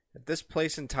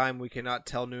place in time, we cannot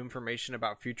tell new information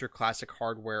about future classic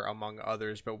hardware, among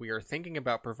others, but we are thinking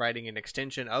about providing an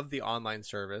extension of the online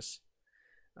service,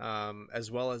 as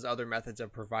well as other methods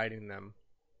of providing them.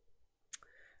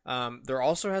 There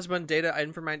also has been data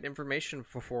information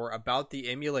before about the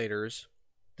emulators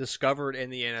discovered in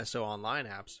the NSO Online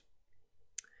apps,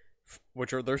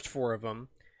 there's 4 of them.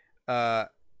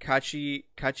 Kachi,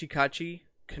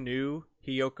 Canoe,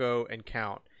 Hiyoko, and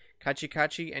Count.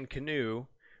 Kachi and Canoe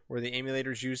were the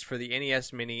emulators used for the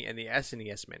NES Mini and the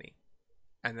SNES Mini,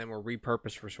 and then were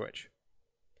repurposed for Switch.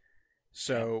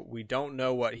 So we don't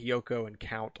know what Hiyoko and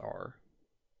Count are.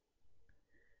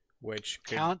 Which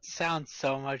Count sounds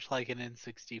so much like an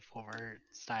N64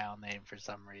 style name for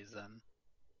some reason.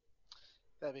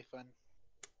 That'd be fun.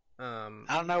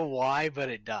 I don't know why, but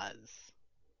it does.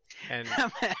 And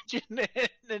imagine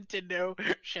Nintendo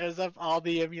shows up all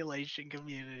the emulation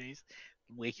communities.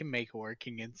 We can make a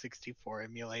working N64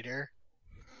 emulator.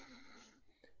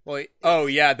 Well, oh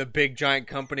yeah, the big giant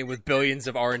company with billions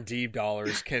of R&D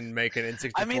dollars can make an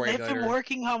N64 I mean, they've emulator. been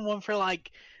working on one for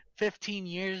like 15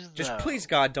 years. Just though. please,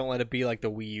 God, don't let it be like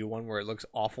the Wii U one where it looks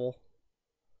awful.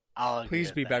 I'll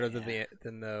Please be that, better yeah.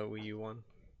 than the Wii U one.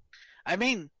 I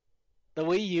mean, the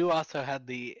Wii U also had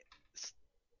the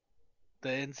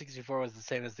N64 was the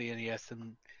same as the NES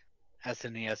and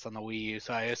SNES on the Wii U,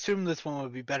 so I assume this one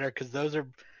would be better because those are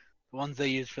the ones they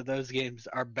use for those games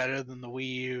are better than the Wii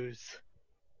U's.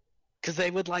 Because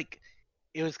they would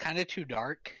it was kind of too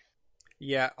dark.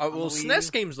 Yeah, well,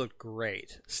 SNES games looked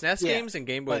great. SNES games and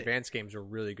Game Boy Advance games were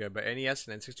really good, but NES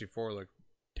and N64 looked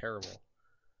terrible.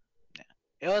 Yeah.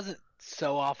 It wasn't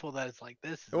so awful that it's like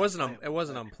this. It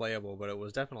wasn't unplayable, but it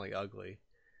was definitely ugly.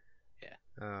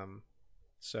 Yeah.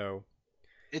 So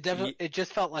it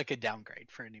just felt like a downgrade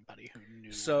for anybody who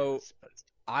knew. So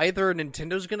either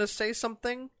Nintendo's gonna say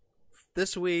something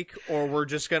this week, or we're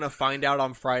just gonna find out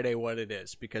on Friday what it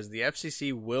is, because the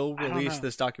FCC will release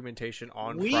this documentation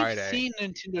on Friday. We've seen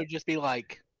Nintendo just be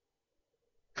like,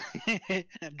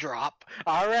 drop.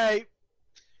 All right.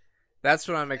 That's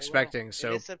what I'm expecting.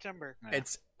 So it's September.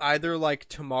 It's either like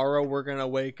tomorrow we're gonna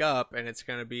wake up and it's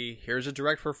gonna be here's a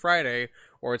direct for Friday,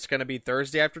 or it's gonna be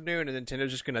Thursday afternoon and Nintendo's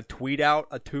just gonna tweet out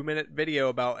a 2-minute video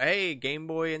about, hey, Game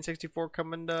Boy and 64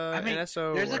 coming to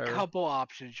NSO. There's a couple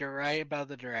options. You're right about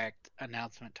the direct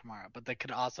announcement tomorrow, but they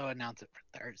could also announce it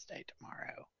for Thursday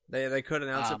tomorrow. They could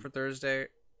announce it for Thursday.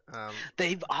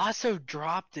 They've also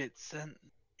dropped it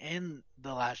in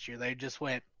the last year. They just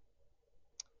went,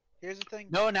 here's the thing.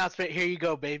 No announcement. Here you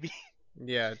go, baby.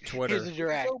 Yeah, Twitter. Here's a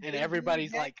direct, and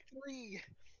everybody's like,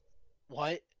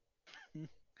 "What?"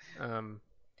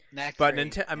 Next, but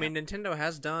Nintendo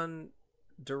has done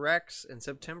directs in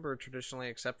September traditionally,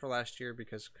 except for last year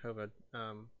because COVID.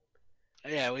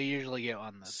 Yeah, we usually get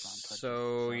on this one.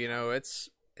 So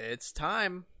it's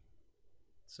time.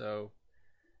 So,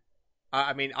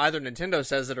 I mean, either Nintendo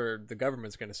says it or the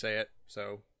government's going to say it.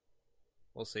 So,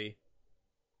 we'll see.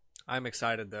 I'm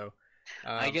excited though.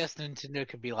 I guess Nintendo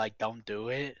could be like, "Don't do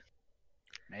it."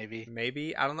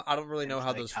 Maybe I don't really know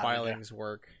how those filings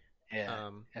work. Yeah,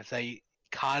 if they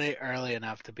caught it early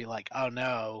enough to be like, "Oh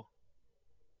no,"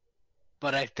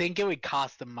 but I think it would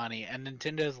cost them money, and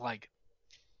Nintendo's like,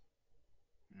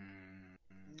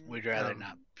 "We'd rather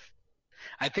not."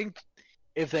 I think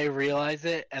if they realize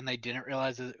it and they didn't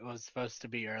realize it was supposed to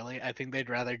be early, I think they'd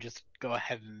rather just go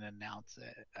ahead and announce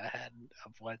it ahead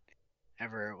of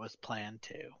whatever it was planned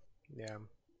to. Yeah.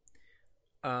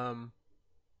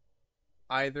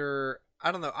 Either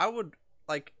I don't know. I would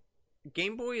like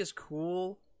Game Boy is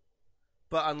cool,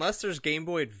 but unless there's Game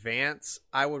Boy Advance,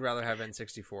 I would rather have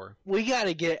N64. We got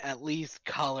to get at least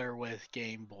color with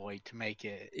Game Boy to make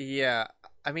it. Yeah.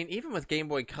 I mean, even with Game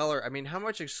Boy Color, I mean, how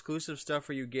much exclusive stuff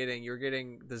are you getting? You're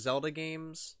getting the Zelda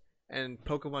games and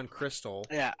Pokemon Crystal.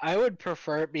 Yeah, I would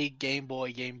prefer it be Game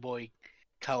Boy, Game Boy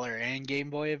Color, and Game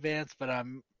Boy Advance, but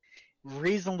I'm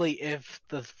reasonably, if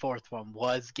the fourth one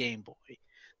was Game Boy,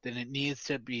 then it needs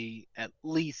to be at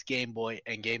least Game Boy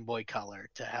and Game Boy Color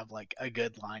to have like a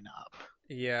good lineup.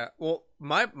 Yeah, well,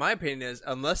 my opinion is,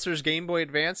 unless there's Game Boy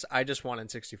Advance, I just want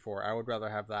N64. I would rather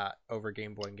have that over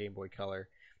Game Boy and Game Boy Color.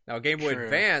 Now, Game Boy True.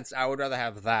 Advance, I would rather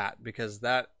have that because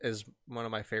that is one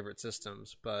of my favorite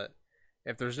systems. But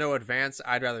if there's no Advance,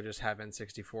 I'd rather just have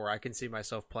N64. I can see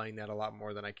myself playing that a lot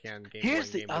more than I can Game Boy Here's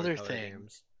and the Game Boy other Color thing.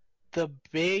 games. The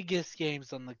biggest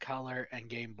games on the Color and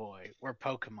Game Boy were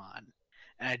Pokemon,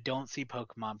 and I don't see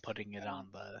Pokemon putting it on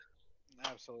the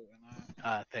Absolutely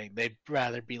not. thing. They'd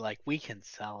rather be like, we can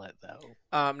sell it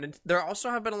though. There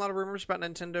also have been a lot of rumors about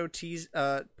Nintendo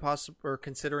or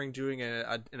considering doing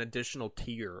an additional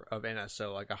tier of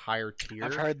NSO, like a higher tier.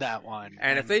 I've heard that one.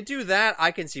 And if they do that, I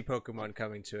can see Pokemon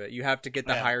coming to it. You have to get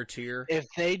the Yeah. higher tier. If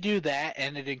they do that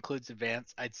and it includes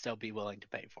Advance, I'd still be willing to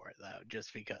pay for it though,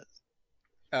 just because.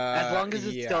 As long as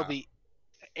it's still the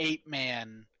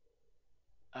 8-man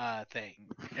thing.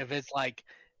 If it's like,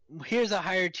 here's a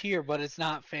higher tier, but it's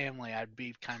not family, I'd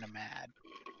be kind of mad.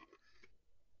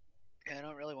 I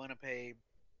don't really want to pay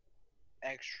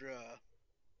extra.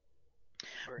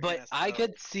 For But NSO I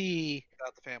could see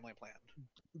without the family plan.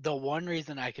 the one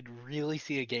reason I could really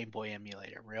see a Game Boy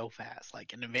emulator real fast,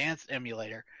 like an advanced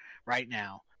emulator right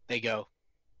now. They go,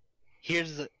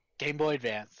 here's the Game Boy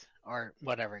Advance or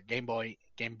whatever, Game Boy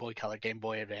Color, Game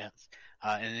Boy Advance,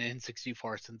 and an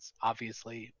N64, since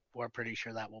obviously we're pretty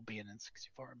sure that will be an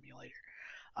N64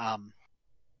 emulator.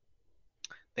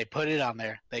 They put it on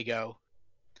there. They go,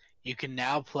 you can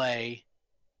now play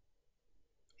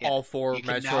all four you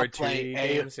can now Metroid play 2D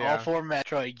games. all Yeah. 4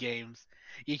 Metroid games.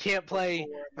 You can't play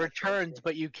Before Returns, Metroid,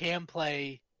 but you can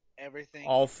play everything.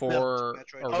 All four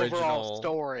Metroid original overall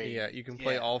story. Yeah, you can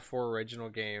play Yeah. all four original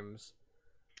games.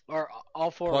 or all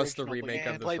 4 Plus the original, but you remake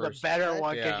can of the play first. the better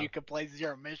one because Yeah. you can play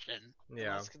Zero Mission.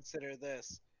 Yeah, Let's consider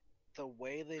this: the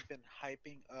way they've been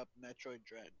hyping up Metroid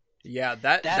Dread. yeah.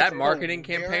 That That's marketing a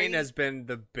campaign very- has been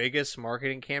the biggest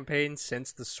marketing campaign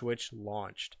since the Switch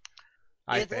launched.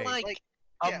 I It's think. like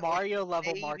yeah, a like Mario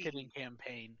level maybe. marketing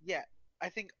campaign. Yeah, I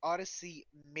think Odyssey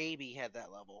maybe had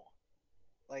that level.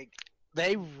 Like,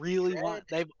 They really Dread, want.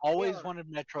 They've always are wanted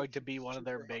Metroid to be one of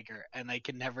their super bigger, and they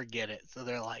can never get it. So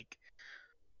they're like,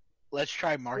 let's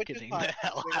try marketing the fine.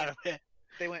 hell out of it.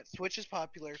 they went, Switch is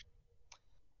popular.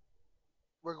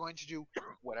 We're going to do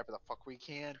whatever the fuck we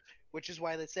can, which is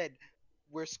why they said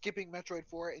we're skipping Metroid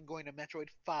 4 and going to Metroid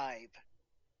 5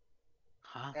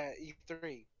 Huh? at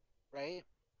E3, right?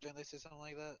 Didn't they say something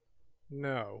like that?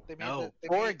 No. They made No, they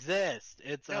 4 made- exists.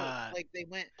 It's no, like they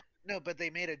went but they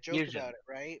made a joke Fusion. about it,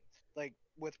 right? Like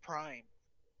with Prime,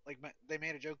 like they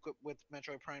made a joke with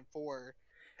Metroid Prime 4.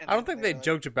 And I don't then think they were like,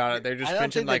 joked about it. They I just don't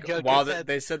mentioned think like they joked. while They said-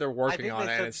 they said they're working think on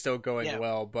they it and said- it's still going yeah.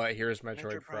 well. But here's Metroid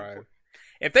Metroid Prime 5. 4.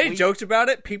 If they We- joked about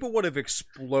it, people would have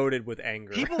exploded with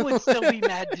anger. people would still be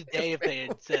mad today if they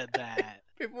had said that.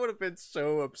 People would have been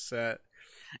so upset.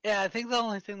 Yeah, I think the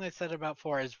only thing they said about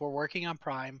 4 is we're working on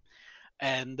Prime,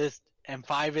 and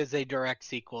 5 is a direct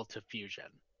sequel to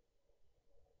Fusion.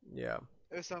 Yeah.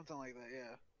 It was something like that,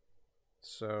 yeah.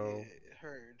 So, Yeah,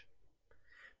 heard.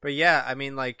 but yeah, I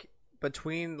mean, like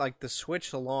between like the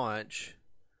Switch launch,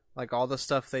 like all the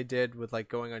stuff they did with like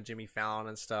going on Jimmy Fallon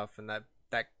and stuff, and that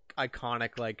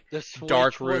iconic like The Switch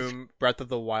Dark was- Room Breath of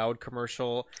the Wild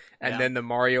commercial, and Yeah. then the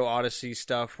Mario Odyssey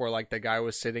stuff where like the guy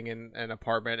was sitting in an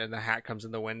apartment and the hat comes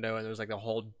in the window and there's like the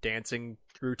whole dancing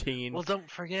routine. Well, don't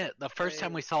forget, the first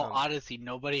time we saw Oh. Odyssey,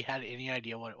 nobody had any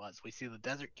idea what it was. We see the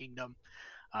Desert Kingdom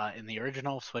in the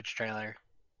original Switch trailer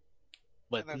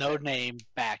with And that's no it. name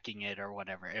backing it or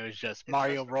whatever. It was just It's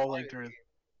Mario just a rolling Mario through. game.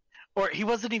 Or he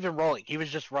wasn't even rolling. He was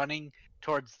just running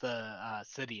towards the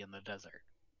city in the desert.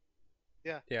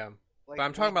 yeah, Like, but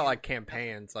I'm talking about when like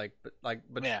campaigns, but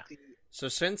Yeah. you- so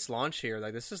since launch here,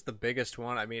 like this is the biggest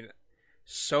one. I mean,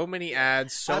 so many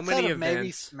ads, so Outside many of maybe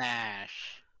events.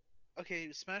 Smash.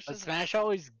 Okay, Smash But doesn't Smash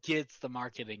always gets the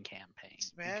marketing campaign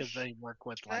because Smash- they work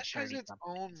with like Smash has 30 its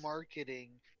own companies.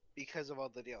 marketing because of all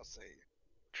the DLC.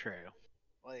 True.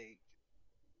 Like,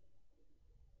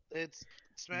 it's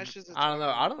Smash is. Its I don't know.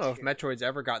 own I don't know if tier. Metroid's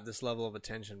ever got this level of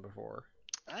attention before.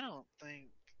 I don't think.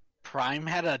 Prime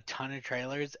had a ton of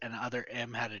trailers, and Other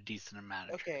M had a decent amount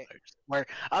of Okay. trailers. Where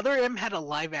Other M had a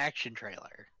live action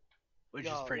trailer, which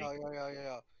is pretty. Yo, cool. yo, yo, yo,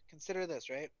 yo. Consider this,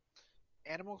 right?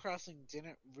 Animal Crossing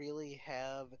didn't really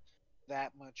have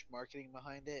that much marketing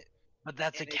behind it, But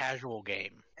that's a and it- casual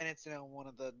game. and it's now one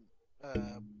of the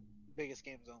biggest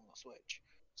games on the Switch.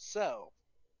 So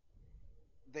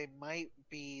they might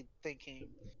be thinking,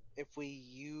 if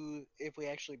we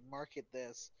actually market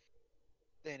this,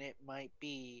 then it might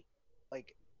be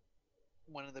like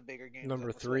one of the bigger games. Number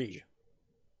on the 3. Switch.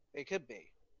 It could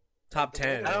be. Top the way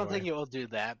 10. that- I don't anyway. think it will do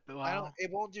that, but well,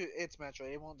 It won't do. It's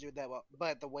Metroid. It won't do that well.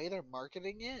 But the way they're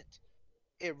marketing it,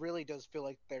 it really does feel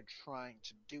like they're trying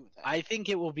to do that. I think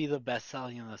it will be the best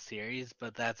selling in the series,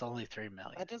 but that's only 3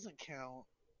 million. That doesn't count.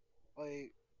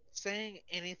 Like saying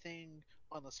anything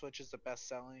on the Switch is the best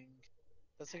selling.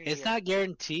 It's not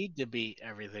guaranteed to beat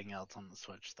everything else on the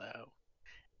Switch though,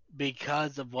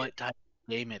 because of what type of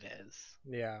game it is.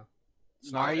 Yeah.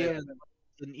 It's not- Mario it- is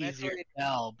an easier Metroid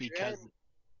sell because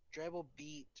Dread will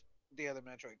beat the other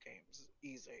Metroid games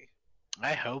easy.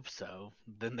 I hope so.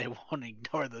 Then they won't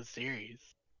ignore the series.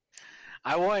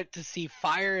 I want to see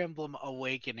Fire Emblem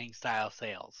Awakening style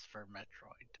sales for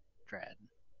Metroid Dread.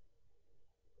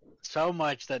 So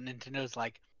much that Nintendo's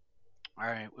like,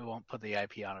 alright, we won't put the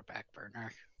IP on a back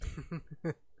burner.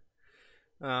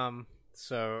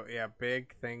 So yeah,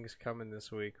 big things coming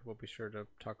this week. We'll be sure to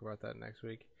talk about that next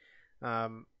week.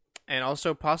 And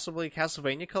also possibly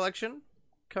Castlevania Collection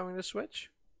coming to Switch.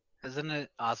 Isn't it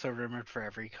also rumored for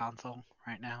every console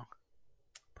right now?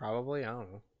 Probably, I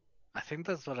don't know. I think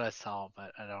that's what I saw,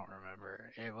 but I don't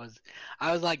remember.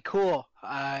 I was like, cool.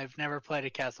 I've never played a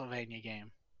Castlevania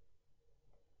game.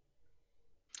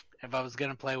 If I was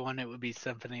gonna play one, it would be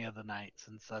Symphony of the Night,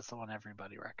 since that's the one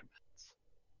everybody recommends.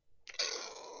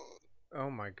 Oh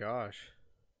my gosh.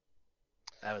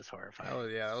 That was horrifying. Oh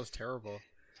yeah, that was terrible.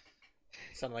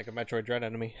 Sounded like a Metroid Dread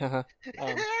enemy.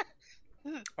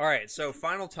 Alright, so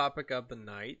final topic of the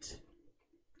night.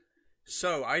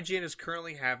 So, IGN is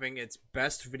currently having its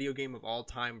best video game of all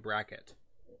time bracket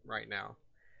right now.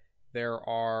 There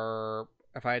are,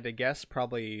 if I had to guess,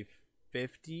 probably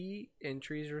 50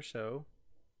 entries or so.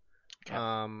 Okay.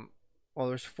 Well,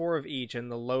 there's 4 of each,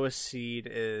 and the lowest seed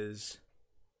is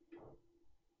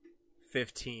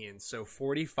 15, so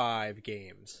 45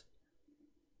 games.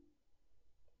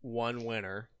 One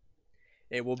winner.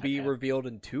 It will be Okay. revealed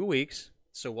in 2 weeks,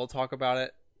 so we'll talk about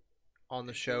it on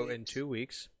the In 2 show in weeks. 2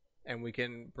 weeks, and we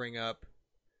can bring up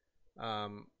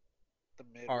The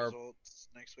mid Our- results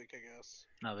next week, I guess.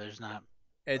 No, there's not.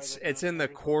 it's they it's not in the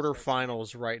the results next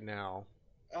quarterfinals right now.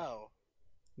 Oh,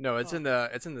 No, it's Huh. in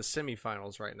the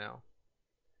semifinals right now.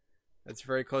 It's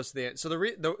very close to the end. So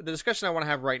the discussion I want to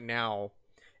have right now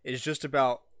is just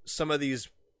about some of these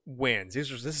wins. This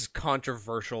is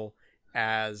controversial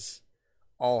as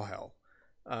all hell.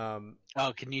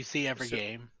 Oh, can you see every So-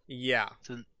 game? Yeah,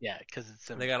 Yeah, because it's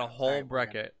they got a semifinals. whole Alright, we're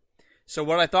gonna- bracket. So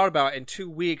what I thought about in 2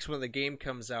 weeks when the game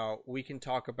comes out, we can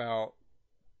talk about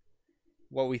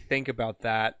what we think about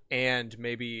that and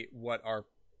maybe what our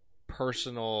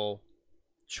personal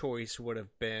choice would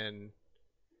have been.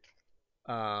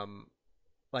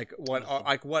 Like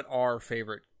what our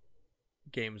favorite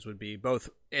games would be, both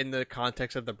in the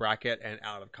context of the bracket and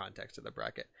out of context of the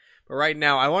bracket. But right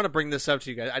now, I want to bring this up to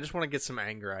you guys. I just want to get some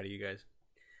anger out of you guys.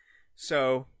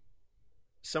 So,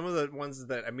 some of the ones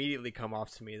that immediately come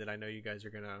off to me that I know you guys are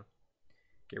gonna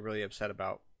get really upset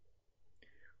about: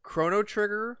 Chrono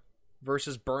Trigger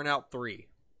versus Burnout 3.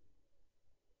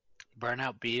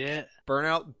 Burnout beat it.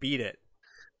 Burnout beat it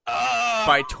Oh!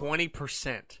 by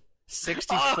 20%.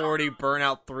 60-40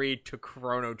 Burnout 3 to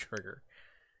Chrono Trigger.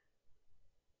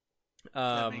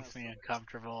 That makes me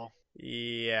uncomfortable.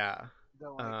 Yeah.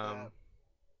 don't like that.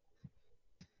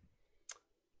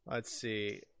 Let's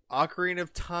see. Ocarina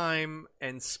of Time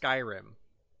and Skyrim.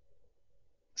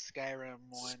 Skyrim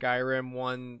won. Skyrim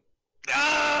won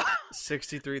Ah!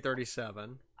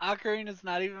 63-37. Ocarina's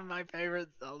not even my favorite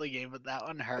Zelda game, but that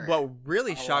one hurt. What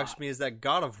really A shocks lot. me is that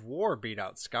God of War beat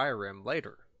out Skyrim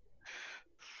later.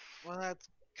 Well, that's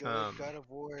good. Um, God of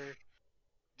War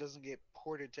doesn't get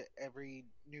ported to every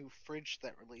new fridge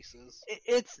that releases.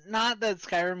 It's not that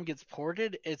Skyrim gets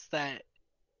ported, it's that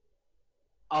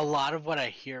a lot of what I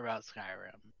hear about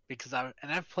Skyrim, because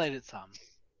I've played it some,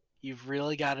 you've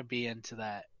really got to be into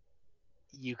that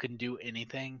you can do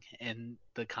anything in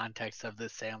the context of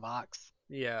this sandbox.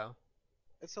 Yeah.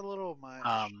 It's a little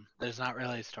much. There's not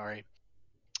really a story.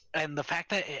 And the fact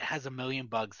that it has a million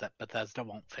bugs that Bethesda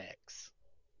won't fix.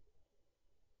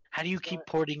 How do you keep But-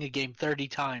 porting a game 30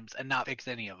 times and not fix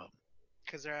any of them?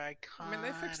 Because they're iconic. I mean,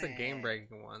 they fixed the game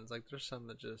breaking ones. Like, there's some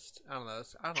that just I don't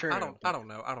know. True. I don't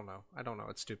know.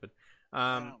 It's stupid.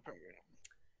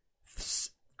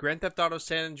 Grand Theft Auto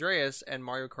San Andreas and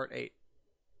Mario Kart 8.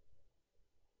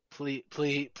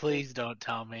 Please don't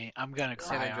tell me. I'm gonna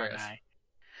San cry, Andreas. aren't I?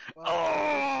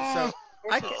 Well, So Of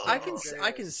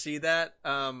I can see that.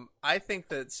 I think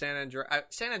that San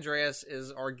Andreas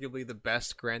is arguably the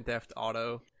best Grand Theft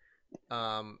Auto,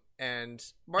 And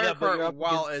Mario Yeah, but you're Kart, up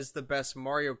while is the best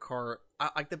Mario Kart,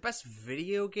 like the best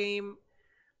video game,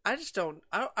 I just don't.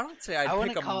 I don't say I'd I want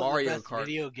pick to a call it Mario the best Kart.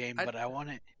 video game, I'd- but I want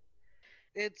it.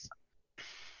 It's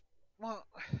well,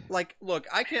 Like, look,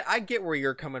 I get where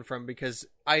you're coming from because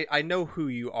I know who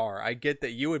you are. I get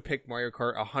that you would pick Mario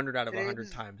Kart 100 out of 100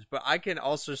 It- times, but I can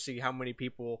also see how many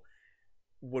people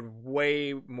would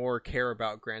way more care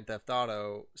about Grand Theft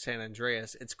Auto San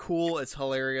Andreas. It's cool, it's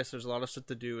hilarious, there's a lot of stuff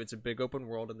to do, it's a big open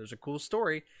world, and there's a cool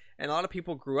story, and a lot of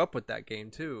people grew up with that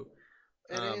game too.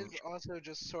 it is also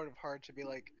just sort of hard to be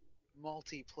like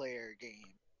multiplayer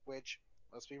game, which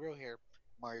let's be real here,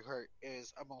 Mario Kart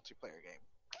is a multiplayer game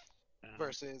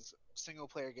versus single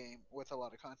player game with a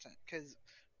lot of content. Because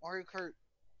Mario Kart,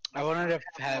 I wanted to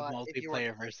a have lot if you were-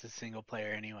 multiplayer versus single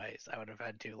player anyways. I would have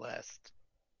had two lists.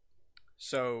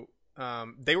 So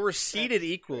they were seeded That's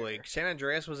equally. fair. San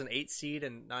Andreas was an 8 seed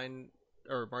and 9,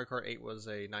 or Mario Kart 8 was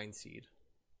a 9 seed.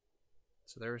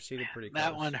 So they were seeded pretty close.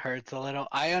 That one hurts a little.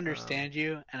 I understand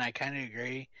you, and I kind of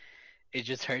agree. It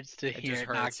just hurts to It hear just it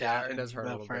hurts. knocked Yeah, out it in does hurt a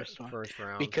the little first bit one first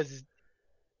round. because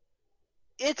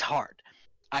it's hard.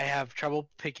 I have trouble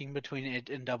picking between it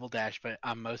and Double Dash, but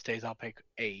on most days I'll pick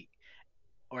 8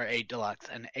 or 8 Deluxe,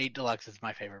 and 8 Deluxe is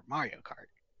my favorite Mario Kart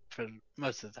for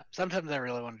most of the time. Sometimes I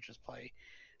really want to just play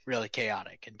really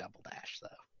chaotic in Double Dash, though.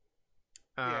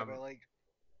 yeah, but like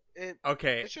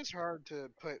Okay, it's just hard to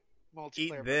put multiplayer Eat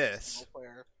versus this. single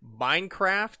player.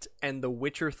 Minecraft and The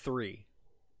Witcher 3.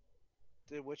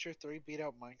 Did Witcher 3 beat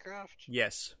out Minecraft?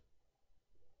 Yes.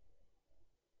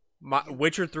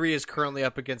 Witcher 3 is currently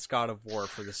up against God of War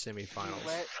for the You semifinals.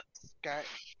 let Sky.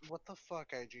 What the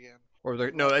fuck, IGN? Or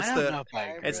no, it's I don't the know if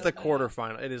I it's the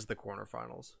quarterfinal. It is the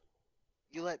quarterfinals.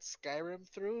 You let Skyrim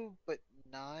through, but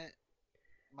not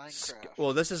Minecraft.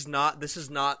 Well, this is not the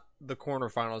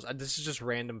quarterfinals. This is just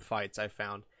random fights I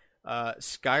found.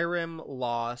 Skyrim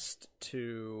lost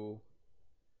to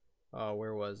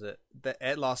where was it?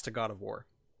 It lost to God of War.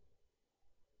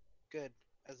 Good,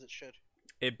 as it should.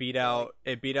 It beat out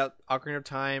Ocarina of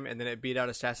Time, and then it beat out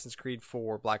Assassin's Creed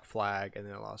 4, Black Flag, and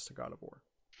then it lost to God of War.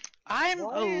 I'm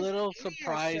Why a is little any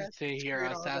surprised to Assassin's hear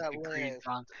Creed on that Assassin's Creed list?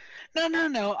 songs.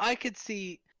 No. I could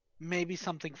see maybe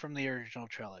something from the original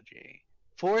trilogy.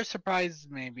 4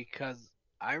 surprised me because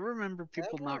I remember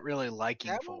people one- not really liking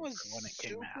That 4 one was when it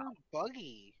came super out.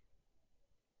 buggy.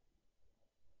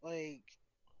 Like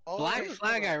all Black the-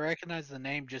 Flag, I recognize the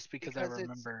name just because I Because it's-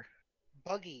 remember.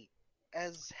 buggy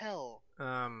as hell.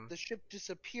 The ship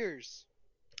disappears.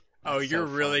 Oh, That's you're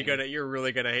so really funny.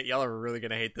 gonna hate. Y'all are really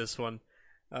gonna hate this one.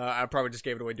 I probably just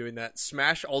gave it away doing that.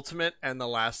 Smash Ultimate and The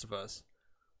Last of Us.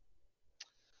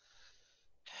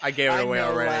 I gave it I away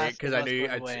know already Last because of I Us knew.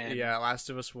 would win. Yeah, Last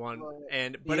of Us won, But but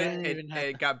You didn't it even have-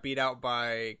 it got beat out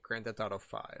by Grand Theft Auto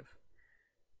 5.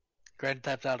 Grand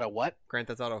Theft Auto what? Grand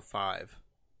Theft Auto 5.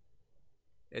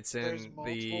 It's there's in the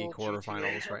multiple quarterfinals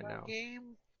GTAs right on that now.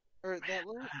 Game or that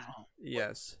list? Wow.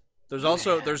 Yes. There's Who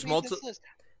also made there's this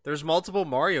list? multiple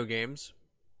Mario games,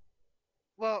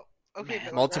 Well, okay, Man.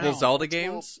 but multiple Wow. Zelda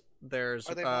multiple- games. There's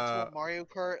Are there multiple Mario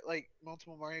Kart, like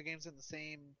multiple Mario games in the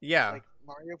same yeah, like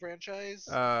Mario franchise?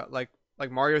 like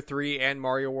Mario 3 and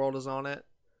Mario World is on it.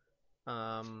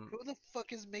 Who the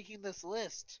fuck is making this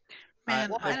list? Man,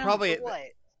 Well, I don't- probably- For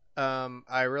what?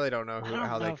 I really don't know I don't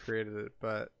how know they if created it,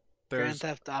 but Grand there's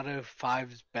Theft Auto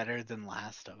 5 is better than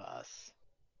Last of Us.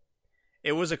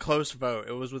 it was a close vote.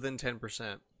 It was within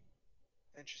 10%.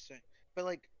 Interesting. But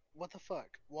like, what the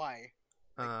fuck? Why?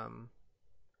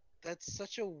 That's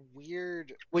such a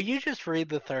weird. Will you just read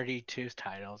the 32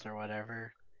 titles or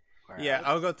whatever? Or Yeah, else?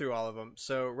 I'll go through all of them.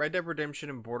 So Red Dead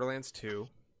Redemption and Borderlands 2,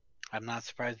 I'm not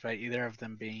surprised by either of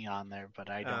them being on there,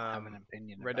 but I don't have an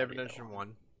opinion. Red about Dead either Redemption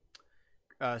one.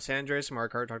 1, San Andreas and Mario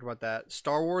Kart, talked about that.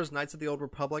 Star Wars: Knights of the Old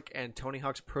Republic and Tony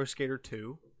Hawk's Pro Skater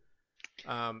 2.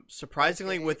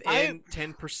 Surprisingly, Okay, within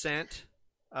 10%, Knights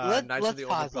of let's the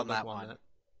Old pause on Republic that won one. that.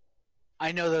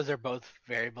 I know those are both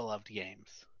very beloved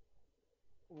games.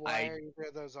 Why I- are either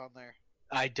of those on there?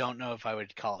 I don't know if I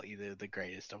would call either the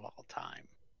greatest of all time.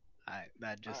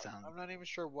 That just sounds. I'm not even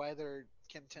sure why they're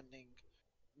contending.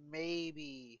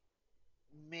 Maybe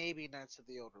Knights of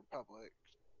the Old Republic.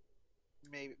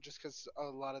 Maybe just because a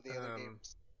lot of the other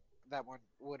games, that one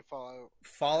would follow.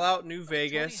 Fallout New Tony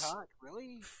Vegas, Hawk,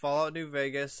 really? Fallout New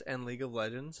Vegas, and League of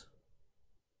Legends.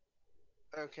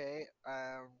 Okay.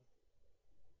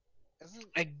 Isn't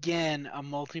Again, a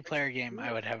multiplayer game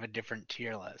I would have a different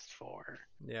tier list for.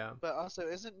 Yeah. but also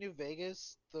isn't New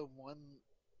Vegas the one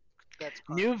that's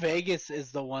New Vegas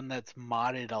is the one that's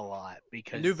modded a lot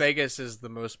because New Vegas is the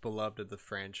most beloved of the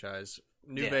franchise.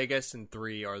 New Yeah. Vegas and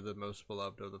 3 are the most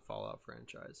beloved of the Fallout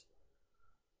franchise.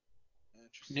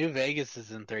 Interesting. New Vegas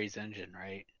is in 3's engine,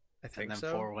 right? I And think then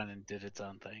so. 4 went and did its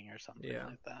own thing or something Yeah.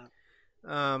 like that.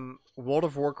 World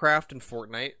of Warcraft and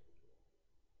Fortnite.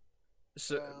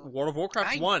 So Well, World of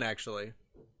Warcraft I- won actually.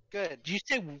 Good. Did you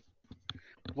say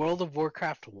World of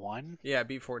Warcraft 1? Yeah, it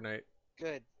beat Fortnite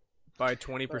Good. by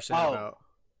 20% Oh. about.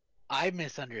 I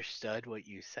misunderstood what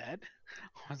you said.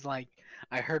 I was like,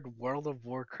 I heard World of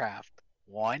Warcraft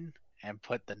 1 and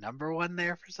put the number 1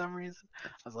 there for some reason. I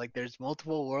was like, there's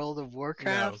multiple World of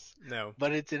Warcrafts, No.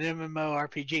 but it's an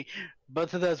MMORPG.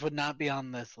 Both of those would not be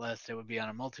on this list. It would be on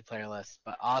a multiplayer list,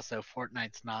 but also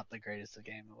Fortnite's not the greatest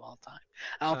game of all time.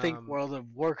 I don't think World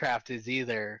of Warcraft is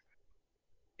either.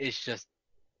 It's just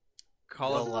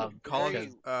Call Well, of Call of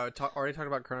very- already talked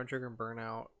about Chrono Trigger and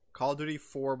Burnout. Call of Duty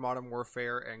 4, Modern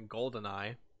Warfare, and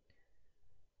GoldenEye.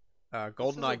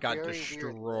 GoldenEye got very weird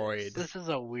destroyed. list. this is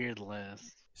a weird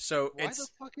list. So Why it's the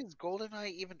fuck is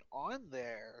GoldenEye even on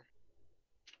there?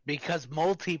 Because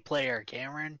multiplayer,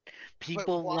 Cameron.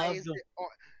 People But why love is the it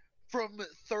from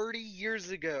 30 years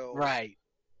ago? right.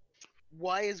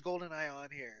 Why is GoldenEye on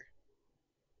here?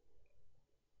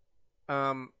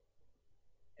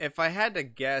 if I had to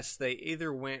guess, they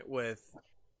either went with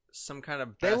some kind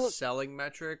of They look- best-selling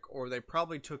metric, or they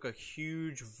probably took a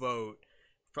huge vote.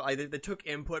 For like, they took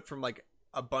input from like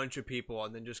a bunch of people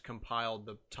and then just compiled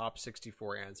the top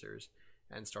 64 answers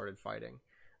and started fighting.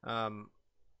 A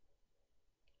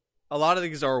lot of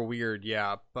these are weird,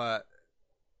 yeah, but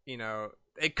you know,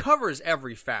 it covers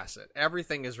every facet.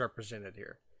 Everything is represented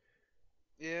here.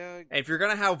 Yeah. And if you're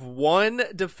gonna have one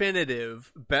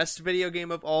definitive best video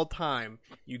game of all time,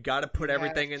 you got to put You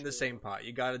everything have in the to. same pot.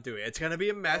 You got to do it. It's gonna be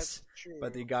a mess, That's true.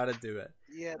 but you got to do it.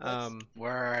 Yeah, that's, We're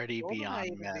already GoldenEye beyond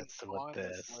even being mess with on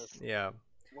this this. list. Yeah.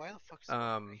 why the fuck is it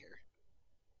on here?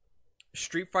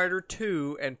 Street Fighter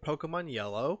 2 and Pokemon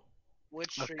Yellow.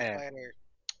 Which Street Okay. Fighter?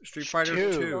 Street Fighter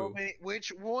Two. 2. So many, which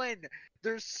one?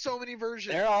 There's so many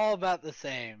versions. They're all about the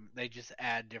same. They just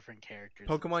add different characters.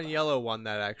 and Pokemon stuff. Yellow won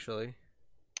that actually.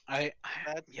 I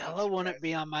That's Yellow not wouldn't be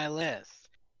surprising. on my list.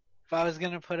 If I was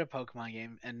gonna put a Pokemon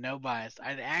game, and no bias,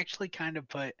 I'd actually kind of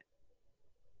put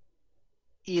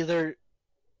either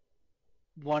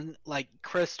one like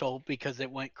Crystal because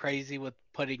it went crazy with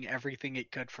putting everything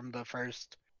it could from the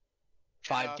first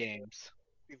 5 Yeah. games,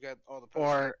 You've got all the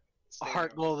or Pokemon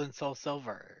Heart Stadium. Gold and Soul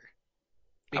Silver I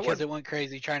because would- it went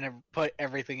crazy trying to put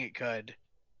everything it could.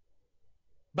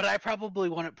 But I probably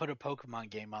wouldn't put a Pokemon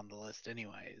game on the list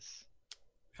anyways.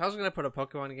 If I was gonna put a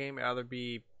Pokemon game, it'd either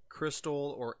be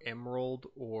Crystal or Emerald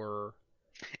or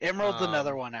Emerald's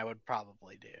another Um, one I would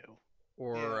probably do.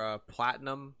 Yeah.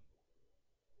 Platinum.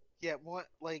 Yeah, what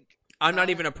like I'm not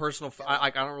Uh, even a personal. I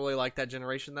don't really like that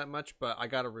generation that much, but I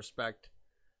gotta respect.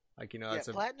 Like, you know, yeah, that's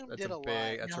Platinum that's did a a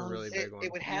big. lot. That's a really It- big one.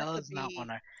 It would have Yellow's to be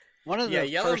not one of Yeah, the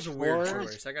yellow's first a weird four,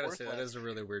 choice. I gotta fourth say that list. is a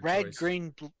really weird red, choice.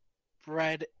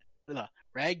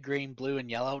 red, green, blue, and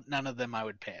yellow. None of them I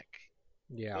would pick.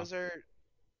 Yeah. Those are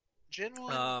Gen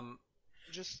 1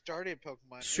 just started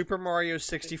Pokemon. Super Mario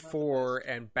 64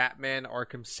 and Batman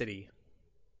Arkham City.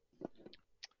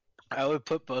 I would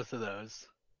put both of those.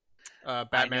 I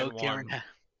Batman know Cameron 1.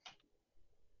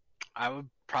 I would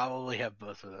probably have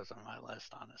both of those on my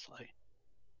list, honestly.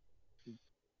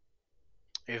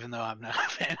 Even though I'm not a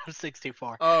fan of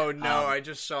 64. Oh no! Um, I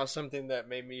just saw something that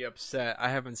made me upset. I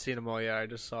haven't seen them all yet. I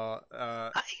just saw.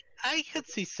 I could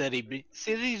see City.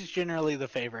 City's generally the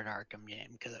favorite Arkham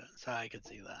game, so I could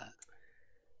see that.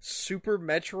 Super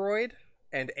Metroid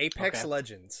and Apex Okay.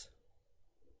 Legends.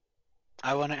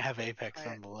 I wouldn't have Apex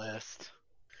on the list.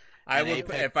 I And would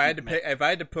Apex if I had to is pick. If I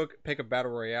had to pick a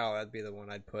battle royale, that'd be the one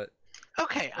I'd put.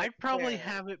 Okay, I'd probably fair.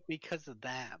 have it because of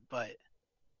that, but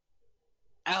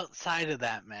outside of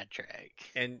that metric,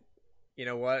 And you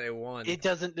know what? It won. it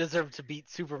doesn't deserve to beat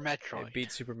Super Metroid. It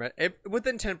beat Super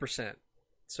within 10%.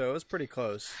 So it was pretty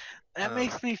close. That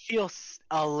makes me feel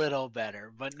a little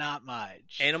better, but not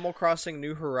much. Animal Crossing: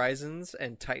 New Horizons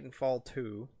and Titanfall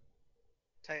 2.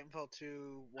 Titanfall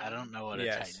 2. I don't know what a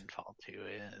Yes. Titanfall 2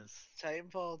 is.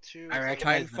 Titanfall 2. I is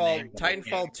recognize like- the name, but I Titanfall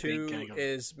can't 2 think of-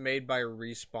 is made by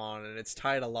Respawn, and it's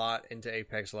tied a lot into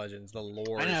Apex Legends. The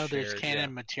lore. I know is there's shared,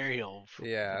 canon material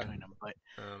Yeah. between them, but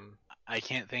Yeah. I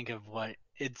can't think of what.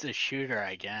 It's a shooter,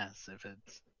 I guess. If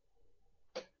it's.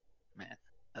 Man,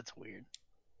 that's weird.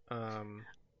 Um,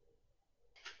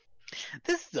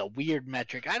 This is a weird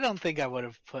metric. I don't think I would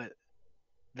have put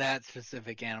that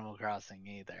specific Animal Crossing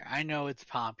either. I know it's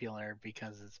popular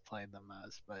because it's played the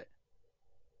most, but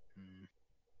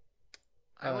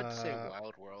I would say Uh,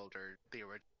 Wild World or the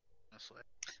original. Honestly,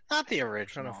 not the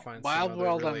original. find some Wild other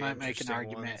World, really I might make an interesting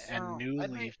argument, ones. and Oh, New I'd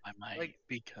Leaf, make, I might like-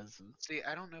 because of. see,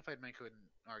 I don't know if I'd make an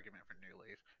argument for New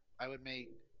Leaf. I would make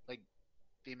like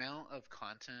the amount of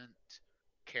content,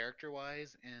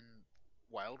 character-wise, in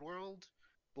Wild World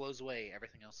blows away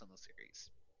everything else in the series.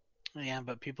 Yeah,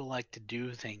 but people like to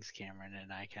do things, Cameron,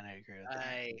 and I kind of agree with that.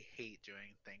 I hate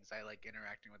doing things. I like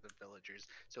interacting with the villagers,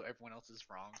 so everyone else is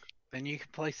wrong. Then you can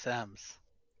play Sims.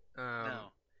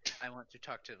 No, I want to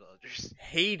talk to villagers.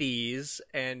 Hades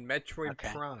and Metroid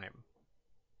Okay. Prime.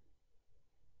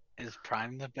 Is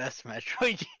Prime the best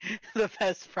Metroid? The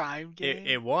best Prime game?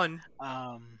 It won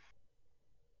Um,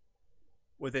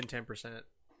 within 10%.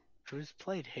 who's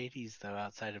played Hades though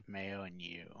outside of Mayo and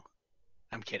you?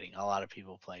 I'm kidding. A lot of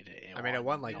people played it. I mean, it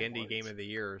won like awards. Indie Game of the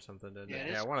Year or something, didn't Yeah, it?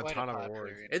 it Yeah, is it won a quite a ton of popular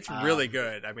awards. indie It's game. really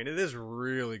good. I mean, it is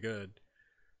really good.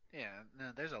 Yeah,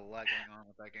 no, there's a lot going on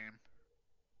with that game.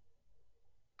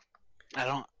 I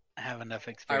don't have enough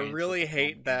I experience. really with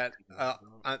hate that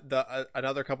that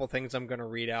another couple things I'm gonna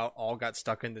read out all got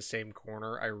stuck in the same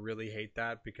corner. I really hate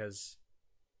that because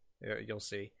you'll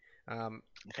see.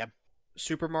 Okay.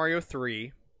 Super Mario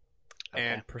 3 Okay.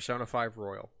 and Persona 5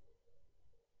 Royal.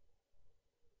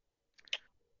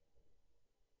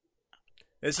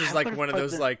 This is I like would've one of put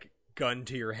those the- like gun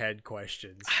to your head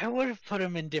questions. I would have put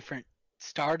them in different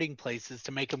starting places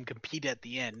to make them compete at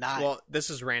the end. Not. Well, this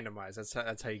is randomized.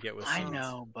 That's how you get with. I seeds.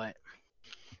 know, but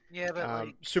Yeah, but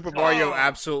like, Super Mario Oh.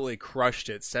 absolutely crushed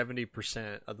it.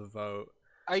 70% of the vote.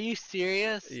 are you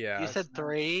serious? Yeah. You said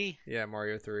 3. Yeah,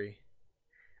 Mario 3.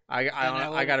 I I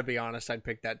would- gotta be honest. I'd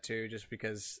pick that too, just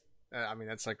because. I mean,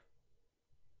 that's like.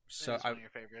 So it's one of your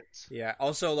favorites. yeah.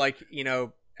 Also, like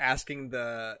asking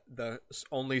the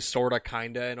only sorta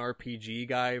kinda an RPG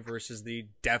guy versus the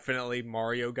definitely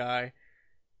Mario guy.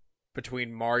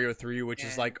 Between Mario 3, which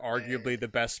is like arguably the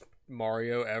best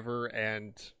Mario ever,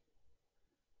 and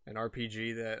an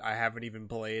RPG that I haven't even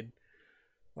played.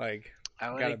 Like,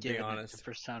 I would gotta have be given it honest. to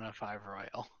Persona 5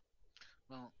 Royal.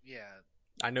 Well, yeah.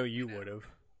 I know you Yeah. would have.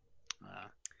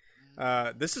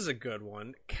 Uh, This is a good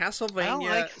one. I Castlevania. don't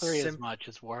like 3 as much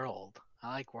as World. I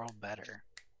like World better.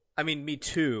 I mean, me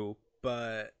too,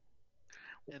 but.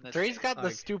 In the 3's got the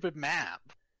like- stupid map.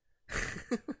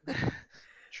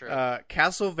 True.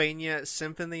 Castlevania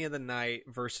Symphony of the Night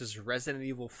versus Resident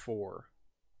Evil 4.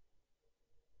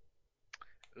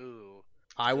 Ooh.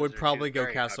 I those would are two probably go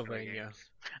very popular Castlevania. games.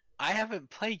 I haven't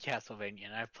played Castlevania,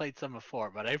 and I've played some before,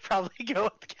 but I'd probably go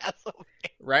with Castlevania.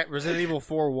 Right, Resident Evil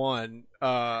 4 won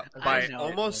by know it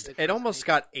almost. was. It almost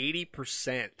got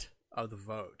 80% of the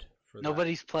vote for that.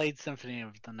 Nobody's played Symphony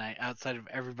of the Night outside of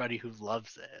everybody who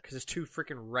loves it. Because it's too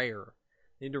freaking rare.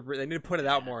 They need to put it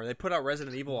out Yeah. more. They put out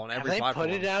Resident Evil on Have every they platform.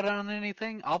 put it out on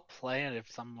anything? I'll play it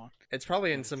if someone. It's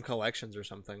probably in some collections or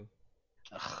something.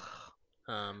 Ugh.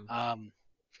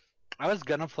 I was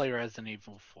gonna play Resident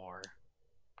Evil 4,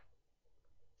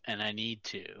 and I need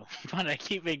to, but I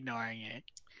keep ignoring it.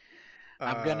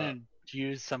 I'm gonna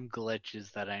use some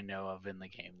glitches that I know of in the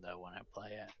game though when I play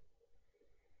it.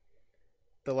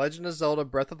 The Legend of Zelda: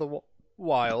 Breath of the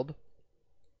Wild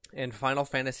and Final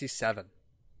Fantasy VII.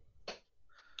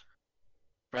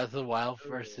 Breath of the Wild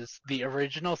versus the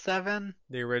original 7.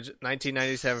 The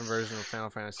 1997 version of Final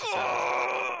Fantasy VII.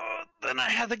 Then I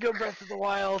have to go Breath of the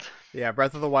Wild. Yeah,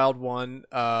 Breath of the Wild won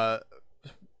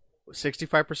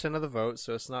 65% of the vote,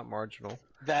 so it's not marginal.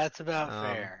 That's about Um,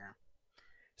 fair.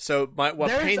 So what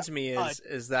There's pains me a-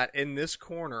 is that in this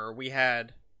corner we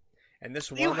had, in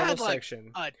this You one little had, like,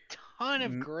 section, A ton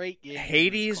of great games. in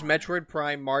Hades, this corner. Metroid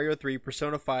Prime, Mario 3,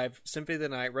 Persona 5, Symphony of the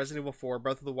Night, Resident Evil 4,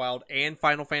 Breath of the Wild, and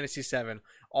Final Fantasy 7,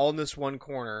 all in this one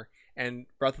corner, and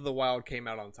Breath of the Wild came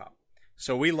out on top.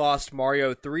 So we lost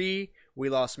Mario 3, we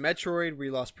lost Metroid,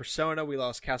 we lost Persona, we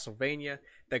lost Castlevania.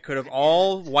 That could have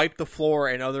all wiped the floor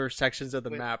in other sections of the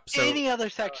With map. So Any other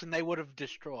section they would have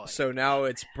destroyed. so now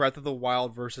it's Breath of the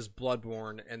Wild versus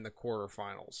Bloodborne in the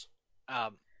quarterfinals.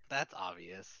 That's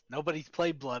obvious. Nobody's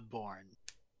played Bloodborne.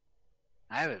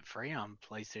 I have it free on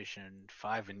PlayStation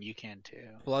 5, and you can too.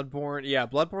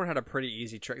 Bloodborne had a pretty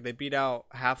easy trick. They beat out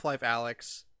Half-Life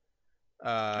Alyx.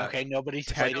 Okay,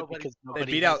 nobody's played it because They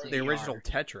nobody beat has out the VR. original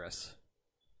Tetris.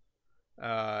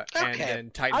 And Okay.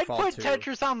 then I'd Titanfall put 2.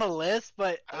 Tetris on the list,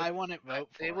 but I wouldn't vote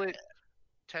for They it. would.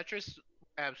 Tetris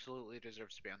absolutely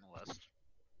deserves to be on the list.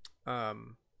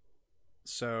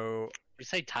 So You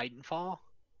say Titanfall?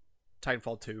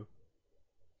 Titanfall 2.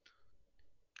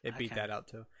 It beat Okay. that out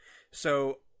too.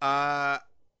 So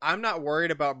I'm not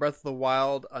worried about Breath of the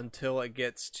Wild until it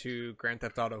gets to Grand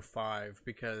Theft Auto 5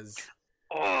 because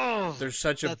Oh, there's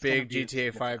such a That's gonna big be a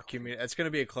GTA small 5 vote. community. It's going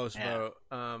to be a close Yeah.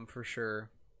 vote, for sure.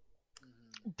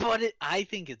 but I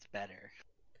think it's better.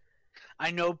 I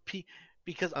know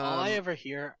because all I Um, ever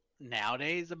hear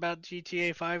nowadays about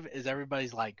GTA 5 is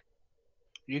everybody's like,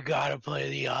 "You gotta play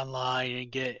the online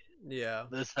and get Yeah.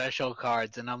 the special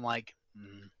cards, and I'm like,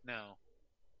 No.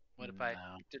 What if I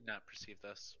no. did not perceive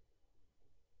this?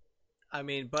 I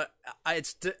mean, but I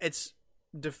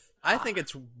think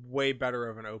it's way better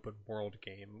of an open world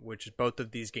game, which both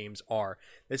of these games are.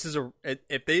 This is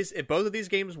if both of these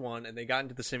games won and they got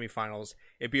into the semifinals,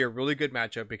 it'd be a really good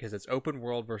matchup because it's open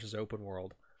world versus open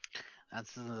world.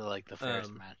 That's like the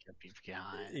first matchup you've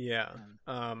got. Yeah.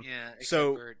 Yeah. except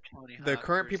So for Tony the Hawk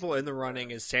current people in the versus,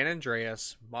 running is San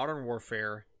Andreas, Modern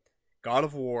Warfare, God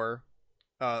of War,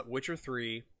 Witcher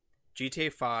 3,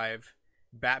 GTA 5,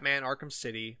 Batman: Arkham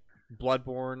City,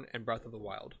 Bloodborne, and Breath of the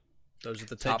Wild. Those are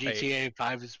the top 8. GTA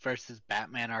 5 is versus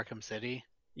Batman Arkham City.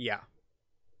 Yeah.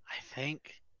 I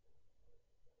think,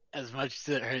 as much as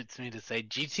it hurts me to say,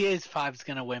 GTA 5 is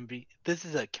going to win. This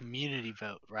is a community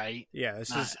vote, right? Yeah,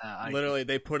 this Not, is literally,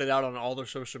 they put it out on all their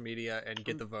social media and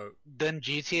get the vote. Then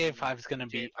GTA 5 is going to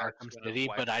GTA beat 5 's Arkham gonna City,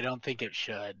 wipe but I don't think it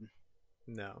should.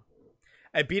 No.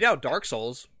 I beat out Dark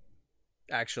Souls,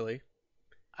 actually.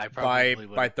 I probably by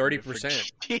would voted 30%. for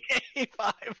GTA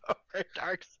 5 over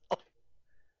Dark Souls.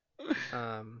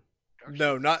 Dark No,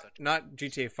 Souls is not such- not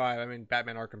GTA 5. I mean,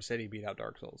 Batman Arkham City beat out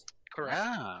Dark Souls. Correct.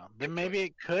 Yeah, then maybe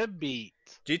it could beat.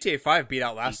 GTA 5 beat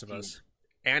out Last of 18. Us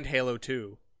and Halo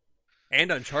 2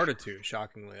 and Uncharted 2,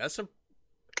 shockingly. That's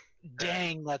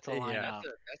Dang, that's a Yeah. lineup.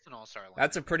 That's an all-star line.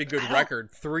 a pretty good I don't-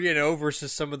 record. 3-0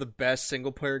 versus some of the best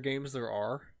single player games there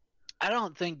are. I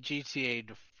don't think GTA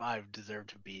 5 deserved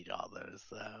to beat all those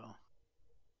though.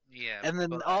 Yeah. And then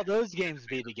but- all those games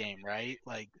beat a game, right?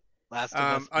 Like Last of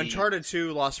Us. beat- Uncharted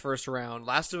 2 lost first round.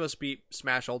 Last of Us beat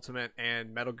Smash Ultimate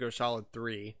and Metal Gear Solid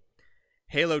 3.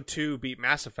 Halo 2 beat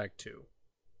Mass Effect 2.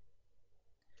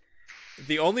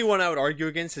 The only one I would argue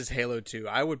against is Halo 2.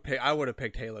 I would have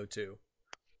picked Halo 2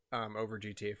 over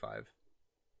GTA 5,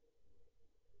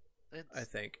 it's- I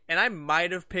think. And I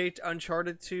might have picked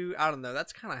Uncharted 2. I don't know.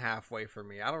 That's kind of halfway for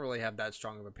me. I don't really have that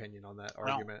strong of opinion on that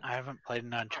argument. I haven't played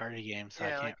an Uncharted game, so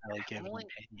Yeah, I like, can't really give an only-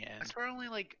 opinion. I swear only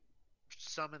like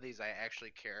some of these I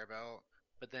actually care about,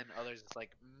 but then others it's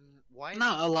like, why?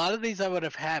 No, a lot of these I would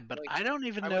have had, but Like, I don't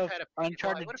even I know would if have had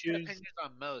Uncharted well, I 2's. opinions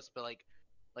on most, but like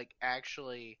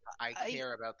actually, I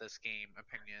care about this game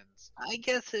opinions. I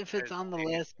guess if it's There's on the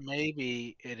maybe- list,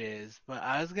 maybe it is. But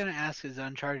I was gonna ask, is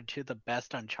Uncharted 2 the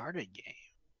best Uncharted game,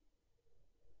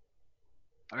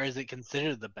 or is it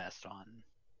considered the best one?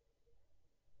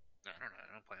 I don't know.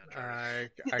 I don't play Uncharted. I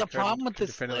The couldn't problem with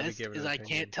this definitively list give an is I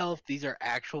opinion. can't tell if these are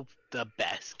the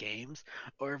best games,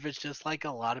 or if it's just like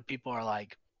a lot of people are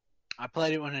like, I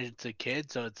played it when it's a kid,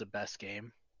 so it's the best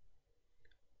game.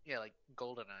 Yeah, like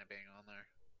GoldenEye being on there.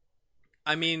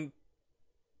 I mean,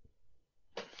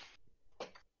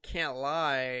 can't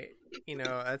lie. You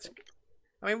know, that's.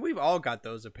 I mean, we've all got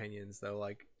those opinions, though.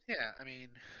 Like, Yeah, I mean,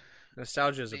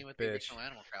 nostalgia is a same with the bitch. original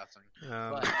Animal Crossing.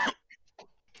 Um,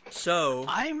 But so,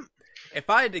 I'm if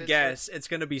I had to This guess, it's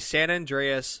going to be San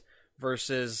Andreas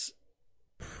versus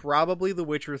probably The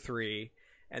Witcher 3,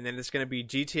 and then it's going to be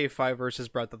GTA 5 versus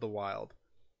Breath of the Wild.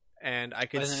 And I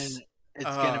could. and then it's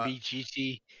uh, gonna be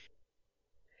GT.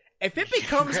 If it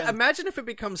becomes, Grand- imagine if it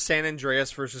becomes San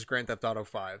Andreas versus Grand Theft Auto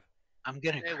 5. I'm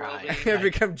gonna It will cry. be. If it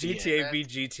become Yeah. GTA v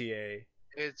GTA.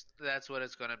 that's what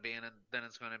it's gonna be, and then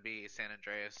it's gonna be San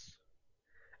Andreas.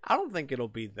 I don't think it'll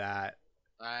be that.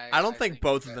 I don't think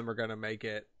both of them are gonna make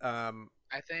it. I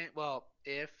think, well,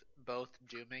 if both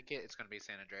do make it, it's gonna be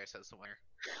San Andreas as the winner.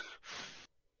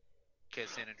 Because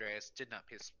San Andreas did not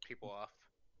piss people off.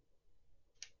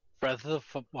 Breath of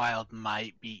the Wild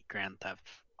might beat Grand Theft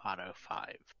Auto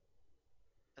 5.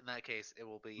 In that case, it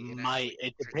will be. Might.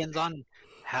 It depends on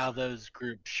how those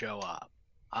groups show up.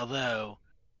 Although,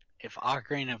 if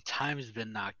Ocarina of Time's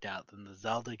been knocked out, then the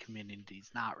Zelda community's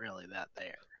not really that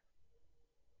there.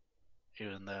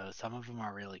 Even though some of them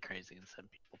are really crazy and send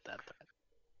people death threats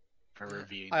for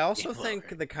reviewing. I also game think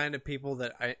over. the kind of people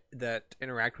that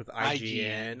interact with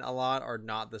IGN. IGN a lot are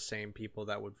not the same people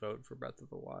that would vote for Breath of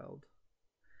the Wild.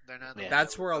 They're not. Yeah.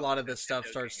 That's where a lot of this Nintendo stuff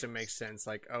starts to games. make sense.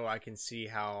 Like, oh, I can see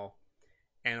how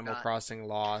Animal Not- Crossing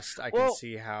lost. I Well, can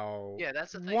see how Yeah,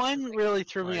 that's the thing. One Like, really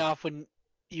threw me like- off when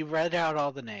you read out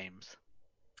all the names.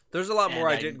 there's a lot more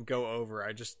and I I- didn't go over.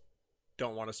 I just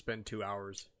don't want to spend 2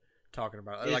 hours talking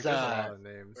about it. Is, Like, there's a lot of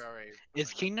names. we're already-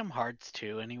 Is Kingdom Hearts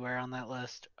 2 anywhere on that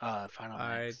list? Final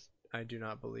Mix. I do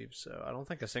not believe so. I don't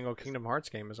think a single Kingdom Hearts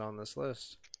game is on this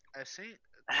list. I've seen.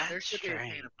 That's There should be a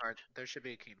strange. Kingdom Hearts. There should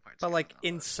be a Kingdom Hearts. But game like on that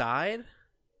list. Inside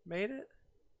made it?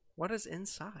 What is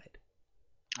Inside?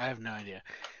 I have no idea.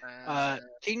 Uh,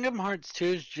 Kingdom Hearts 2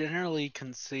 is generally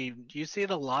conceived. You see it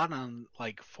a lot on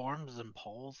like forums and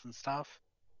polls and stuff.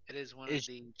 it is one It's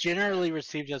of the generally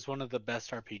received as one of the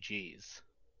best RPGs.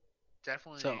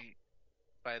 definitely. so-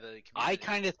 by the community. I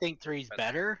kind of think 3's That's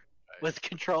better right. with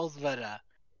controls, but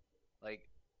Like,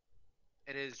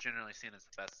 it is generally seen as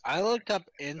the best. I looked up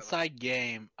inside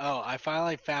game. Oh, I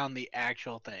finally found the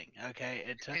actual thing. Okay,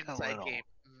 it took a Inside little. game.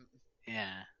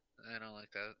 Yeah. I don't like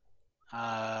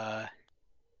that.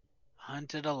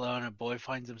 Hunted alone, a boy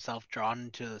finds himself drawn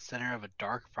into the center of a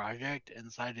dark project.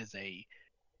 Inside is a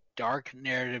dark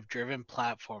narrative-driven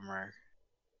platformer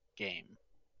game,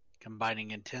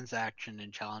 combining intense action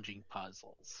and challenging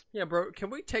puzzles. Yeah, bro. Can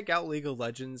we take out League of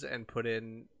Legends and put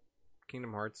in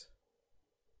Kingdom Hearts?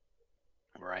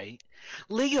 Right?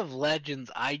 League of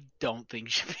Legends, I don't think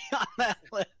should be on that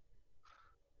list.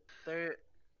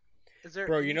 Is there?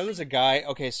 Bro, you know there's a guy.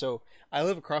 Okay, so I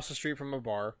live across the street from a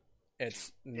bar.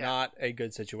 It's not a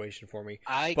good situation for me.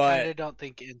 I But, kind of don't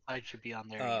think Inside should be on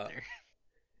there either.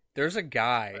 There's a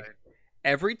guy. Right.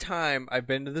 Every time I've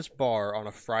been to this bar on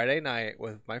a Friday night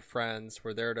with my friends,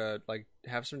 we're there to like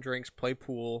have some drinks, play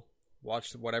pool,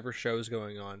 watch whatever show's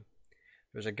going on.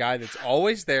 There's a guy that's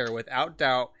always there, without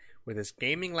doubt, with his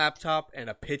gaming laptop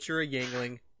and a pitcher of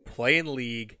Yingling, playing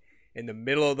League in the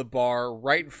middle of the bar,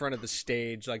 right in front of the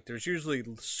stage. Like there's usually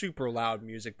super loud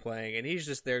music playing, and he's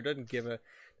just there, doesn't give a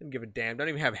damn, don't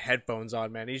even have headphones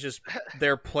on, man. He's just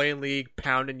there playing League,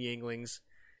 pounding Yinglings,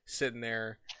 sitting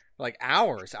there like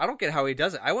hours. I don't get how he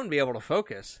does it. I wouldn't be able to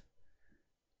focus.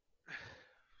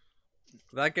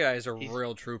 That guy is a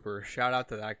real trooper. Shout out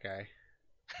to that guy.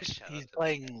 Shout out He's to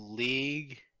playing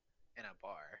League in a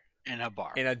bar. in a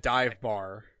bar. In a dive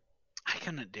bar. I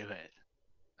couldn't do it.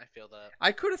 I feel that.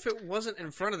 I could if it wasn't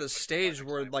in front of the stage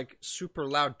where like super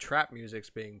loud trap music's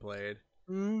being played.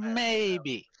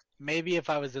 Maybe if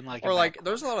I was in like Or a like back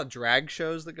there's a room. lot of drag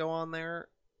shows that go on there.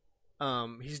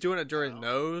 He's doing it during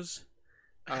those.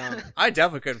 I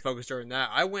definitely couldn't focus during that.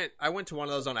 I went to one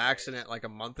of those on accident like a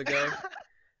month ago.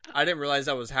 I didn't realize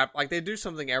that was happening. Like they do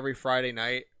something every Friday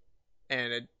night,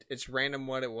 and it's random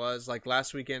what it was. Like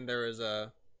last weekend there was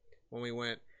when we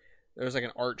went, there was like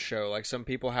an art show. Like some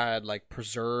people had like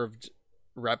preserved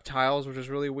reptiles, which was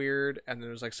really weird, and there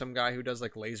was like some guy who does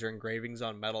like laser engravings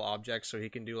on metal objects, so he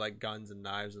can do like guns and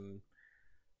knives and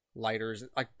lighters,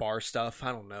 like bar stuff.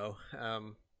 I don't know.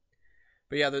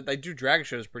 But yeah, they do drag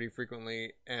shows pretty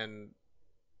frequently, and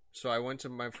so I went to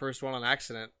my first one on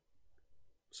accident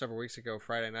several weeks ago,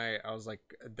 Friday night. I was like,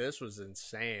 this was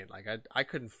insane. Like I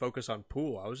couldn't focus on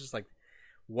pool. I was just like,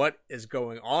 what is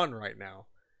going on right now?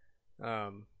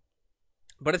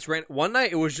 But it's one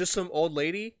night it was just some old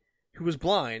lady who was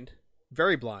blind,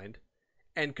 very blind,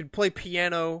 and could play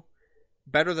piano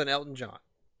better than Elton John.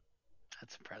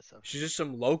 That's impressive. She's just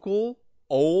some local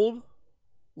old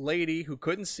lady who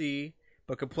couldn't see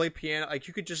but could play piano. Like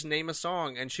you could just name a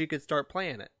song and she could start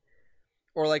playing it.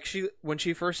 Or like when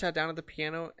she first sat down at the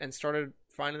piano and started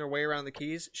finding her way around the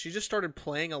keys, she just started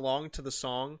playing along to the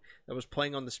song that was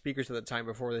playing on the speakers at the time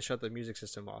before they shut the music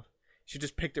system off. She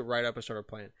just picked it right up and started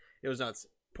playing. It was nuts.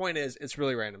 Point is, it's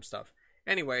really random stuff.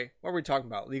 Anyway, what were we talking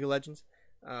about? League of Legends?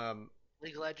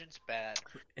 League of Legends bad.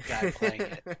 Guy playing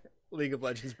it. League of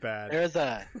Legends bad. There was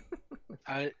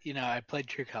I played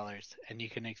True Colors, and you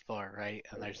can explore, right?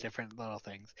 And there's different little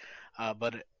things.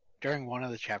 But during one of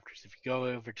the chapters, if you go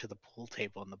over to the pool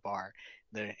table in the bar,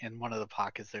 in one of the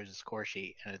pockets, there's a score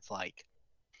sheet, and it's like,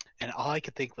 and all I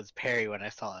could think was Perry when I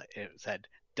saw it. It said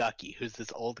Ducky, who's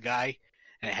this old guy,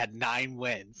 and it had 9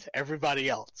 wins. Everybody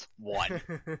else, 1.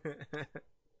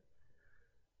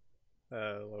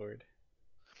 Oh Lord.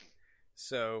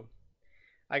 So,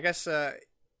 I guess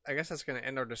that's going to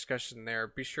end our discussion there.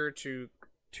 Be sure to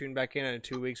tune back in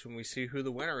 2 weeks when we see who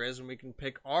the winner is, and we can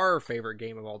pick our favorite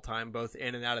game of all time, both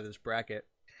in and out of this bracket.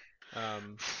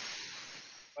 But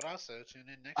also tune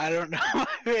in next. I don't know my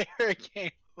favorite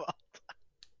game of all time.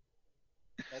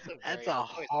 That's That's a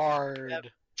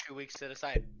hard. 2 weeks to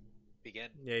decide. Begin.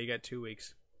 Yeah, you got 2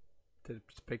 weeks to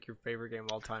pick your favorite game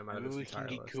of all time out of Maybe this we can entire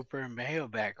get list. Cooper and Mayo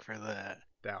back for the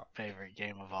Doubt. favorite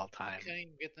game of all time. We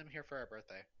can get them here for our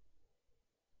birthday.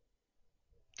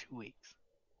 2 weeks.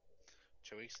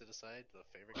 2 weeks to decide the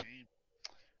favorite game.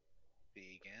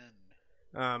 Begin.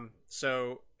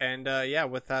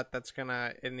 With that, that's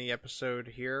gonna end the episode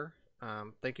here.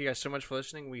 Thank you guys so much for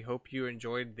listening. We hope you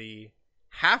enjoyed the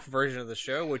half version of the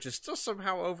show, which is still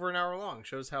somehow over an hour long.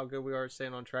 Shows how good we are at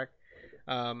staying on track.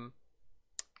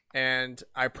 And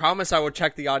I promise I will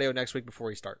check the audio next week before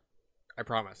we start. I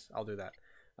promise I'll do that.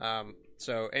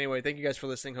 So anyway, thank you guys for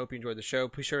listening. Hope you enjoyed the show.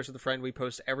 Please share us with a friend. We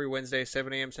post every Wednesday,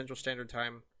 7 a.m. Central Standard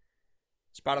Time.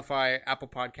 Spotify, Apple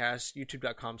Podcasts,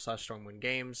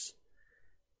 YouTube.com/StormwindGames.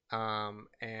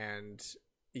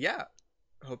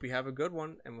 Hope you have a good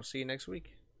one, and we'll see you next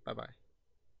week. Bye-bye.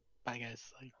 Bye,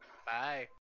 guys. Bye.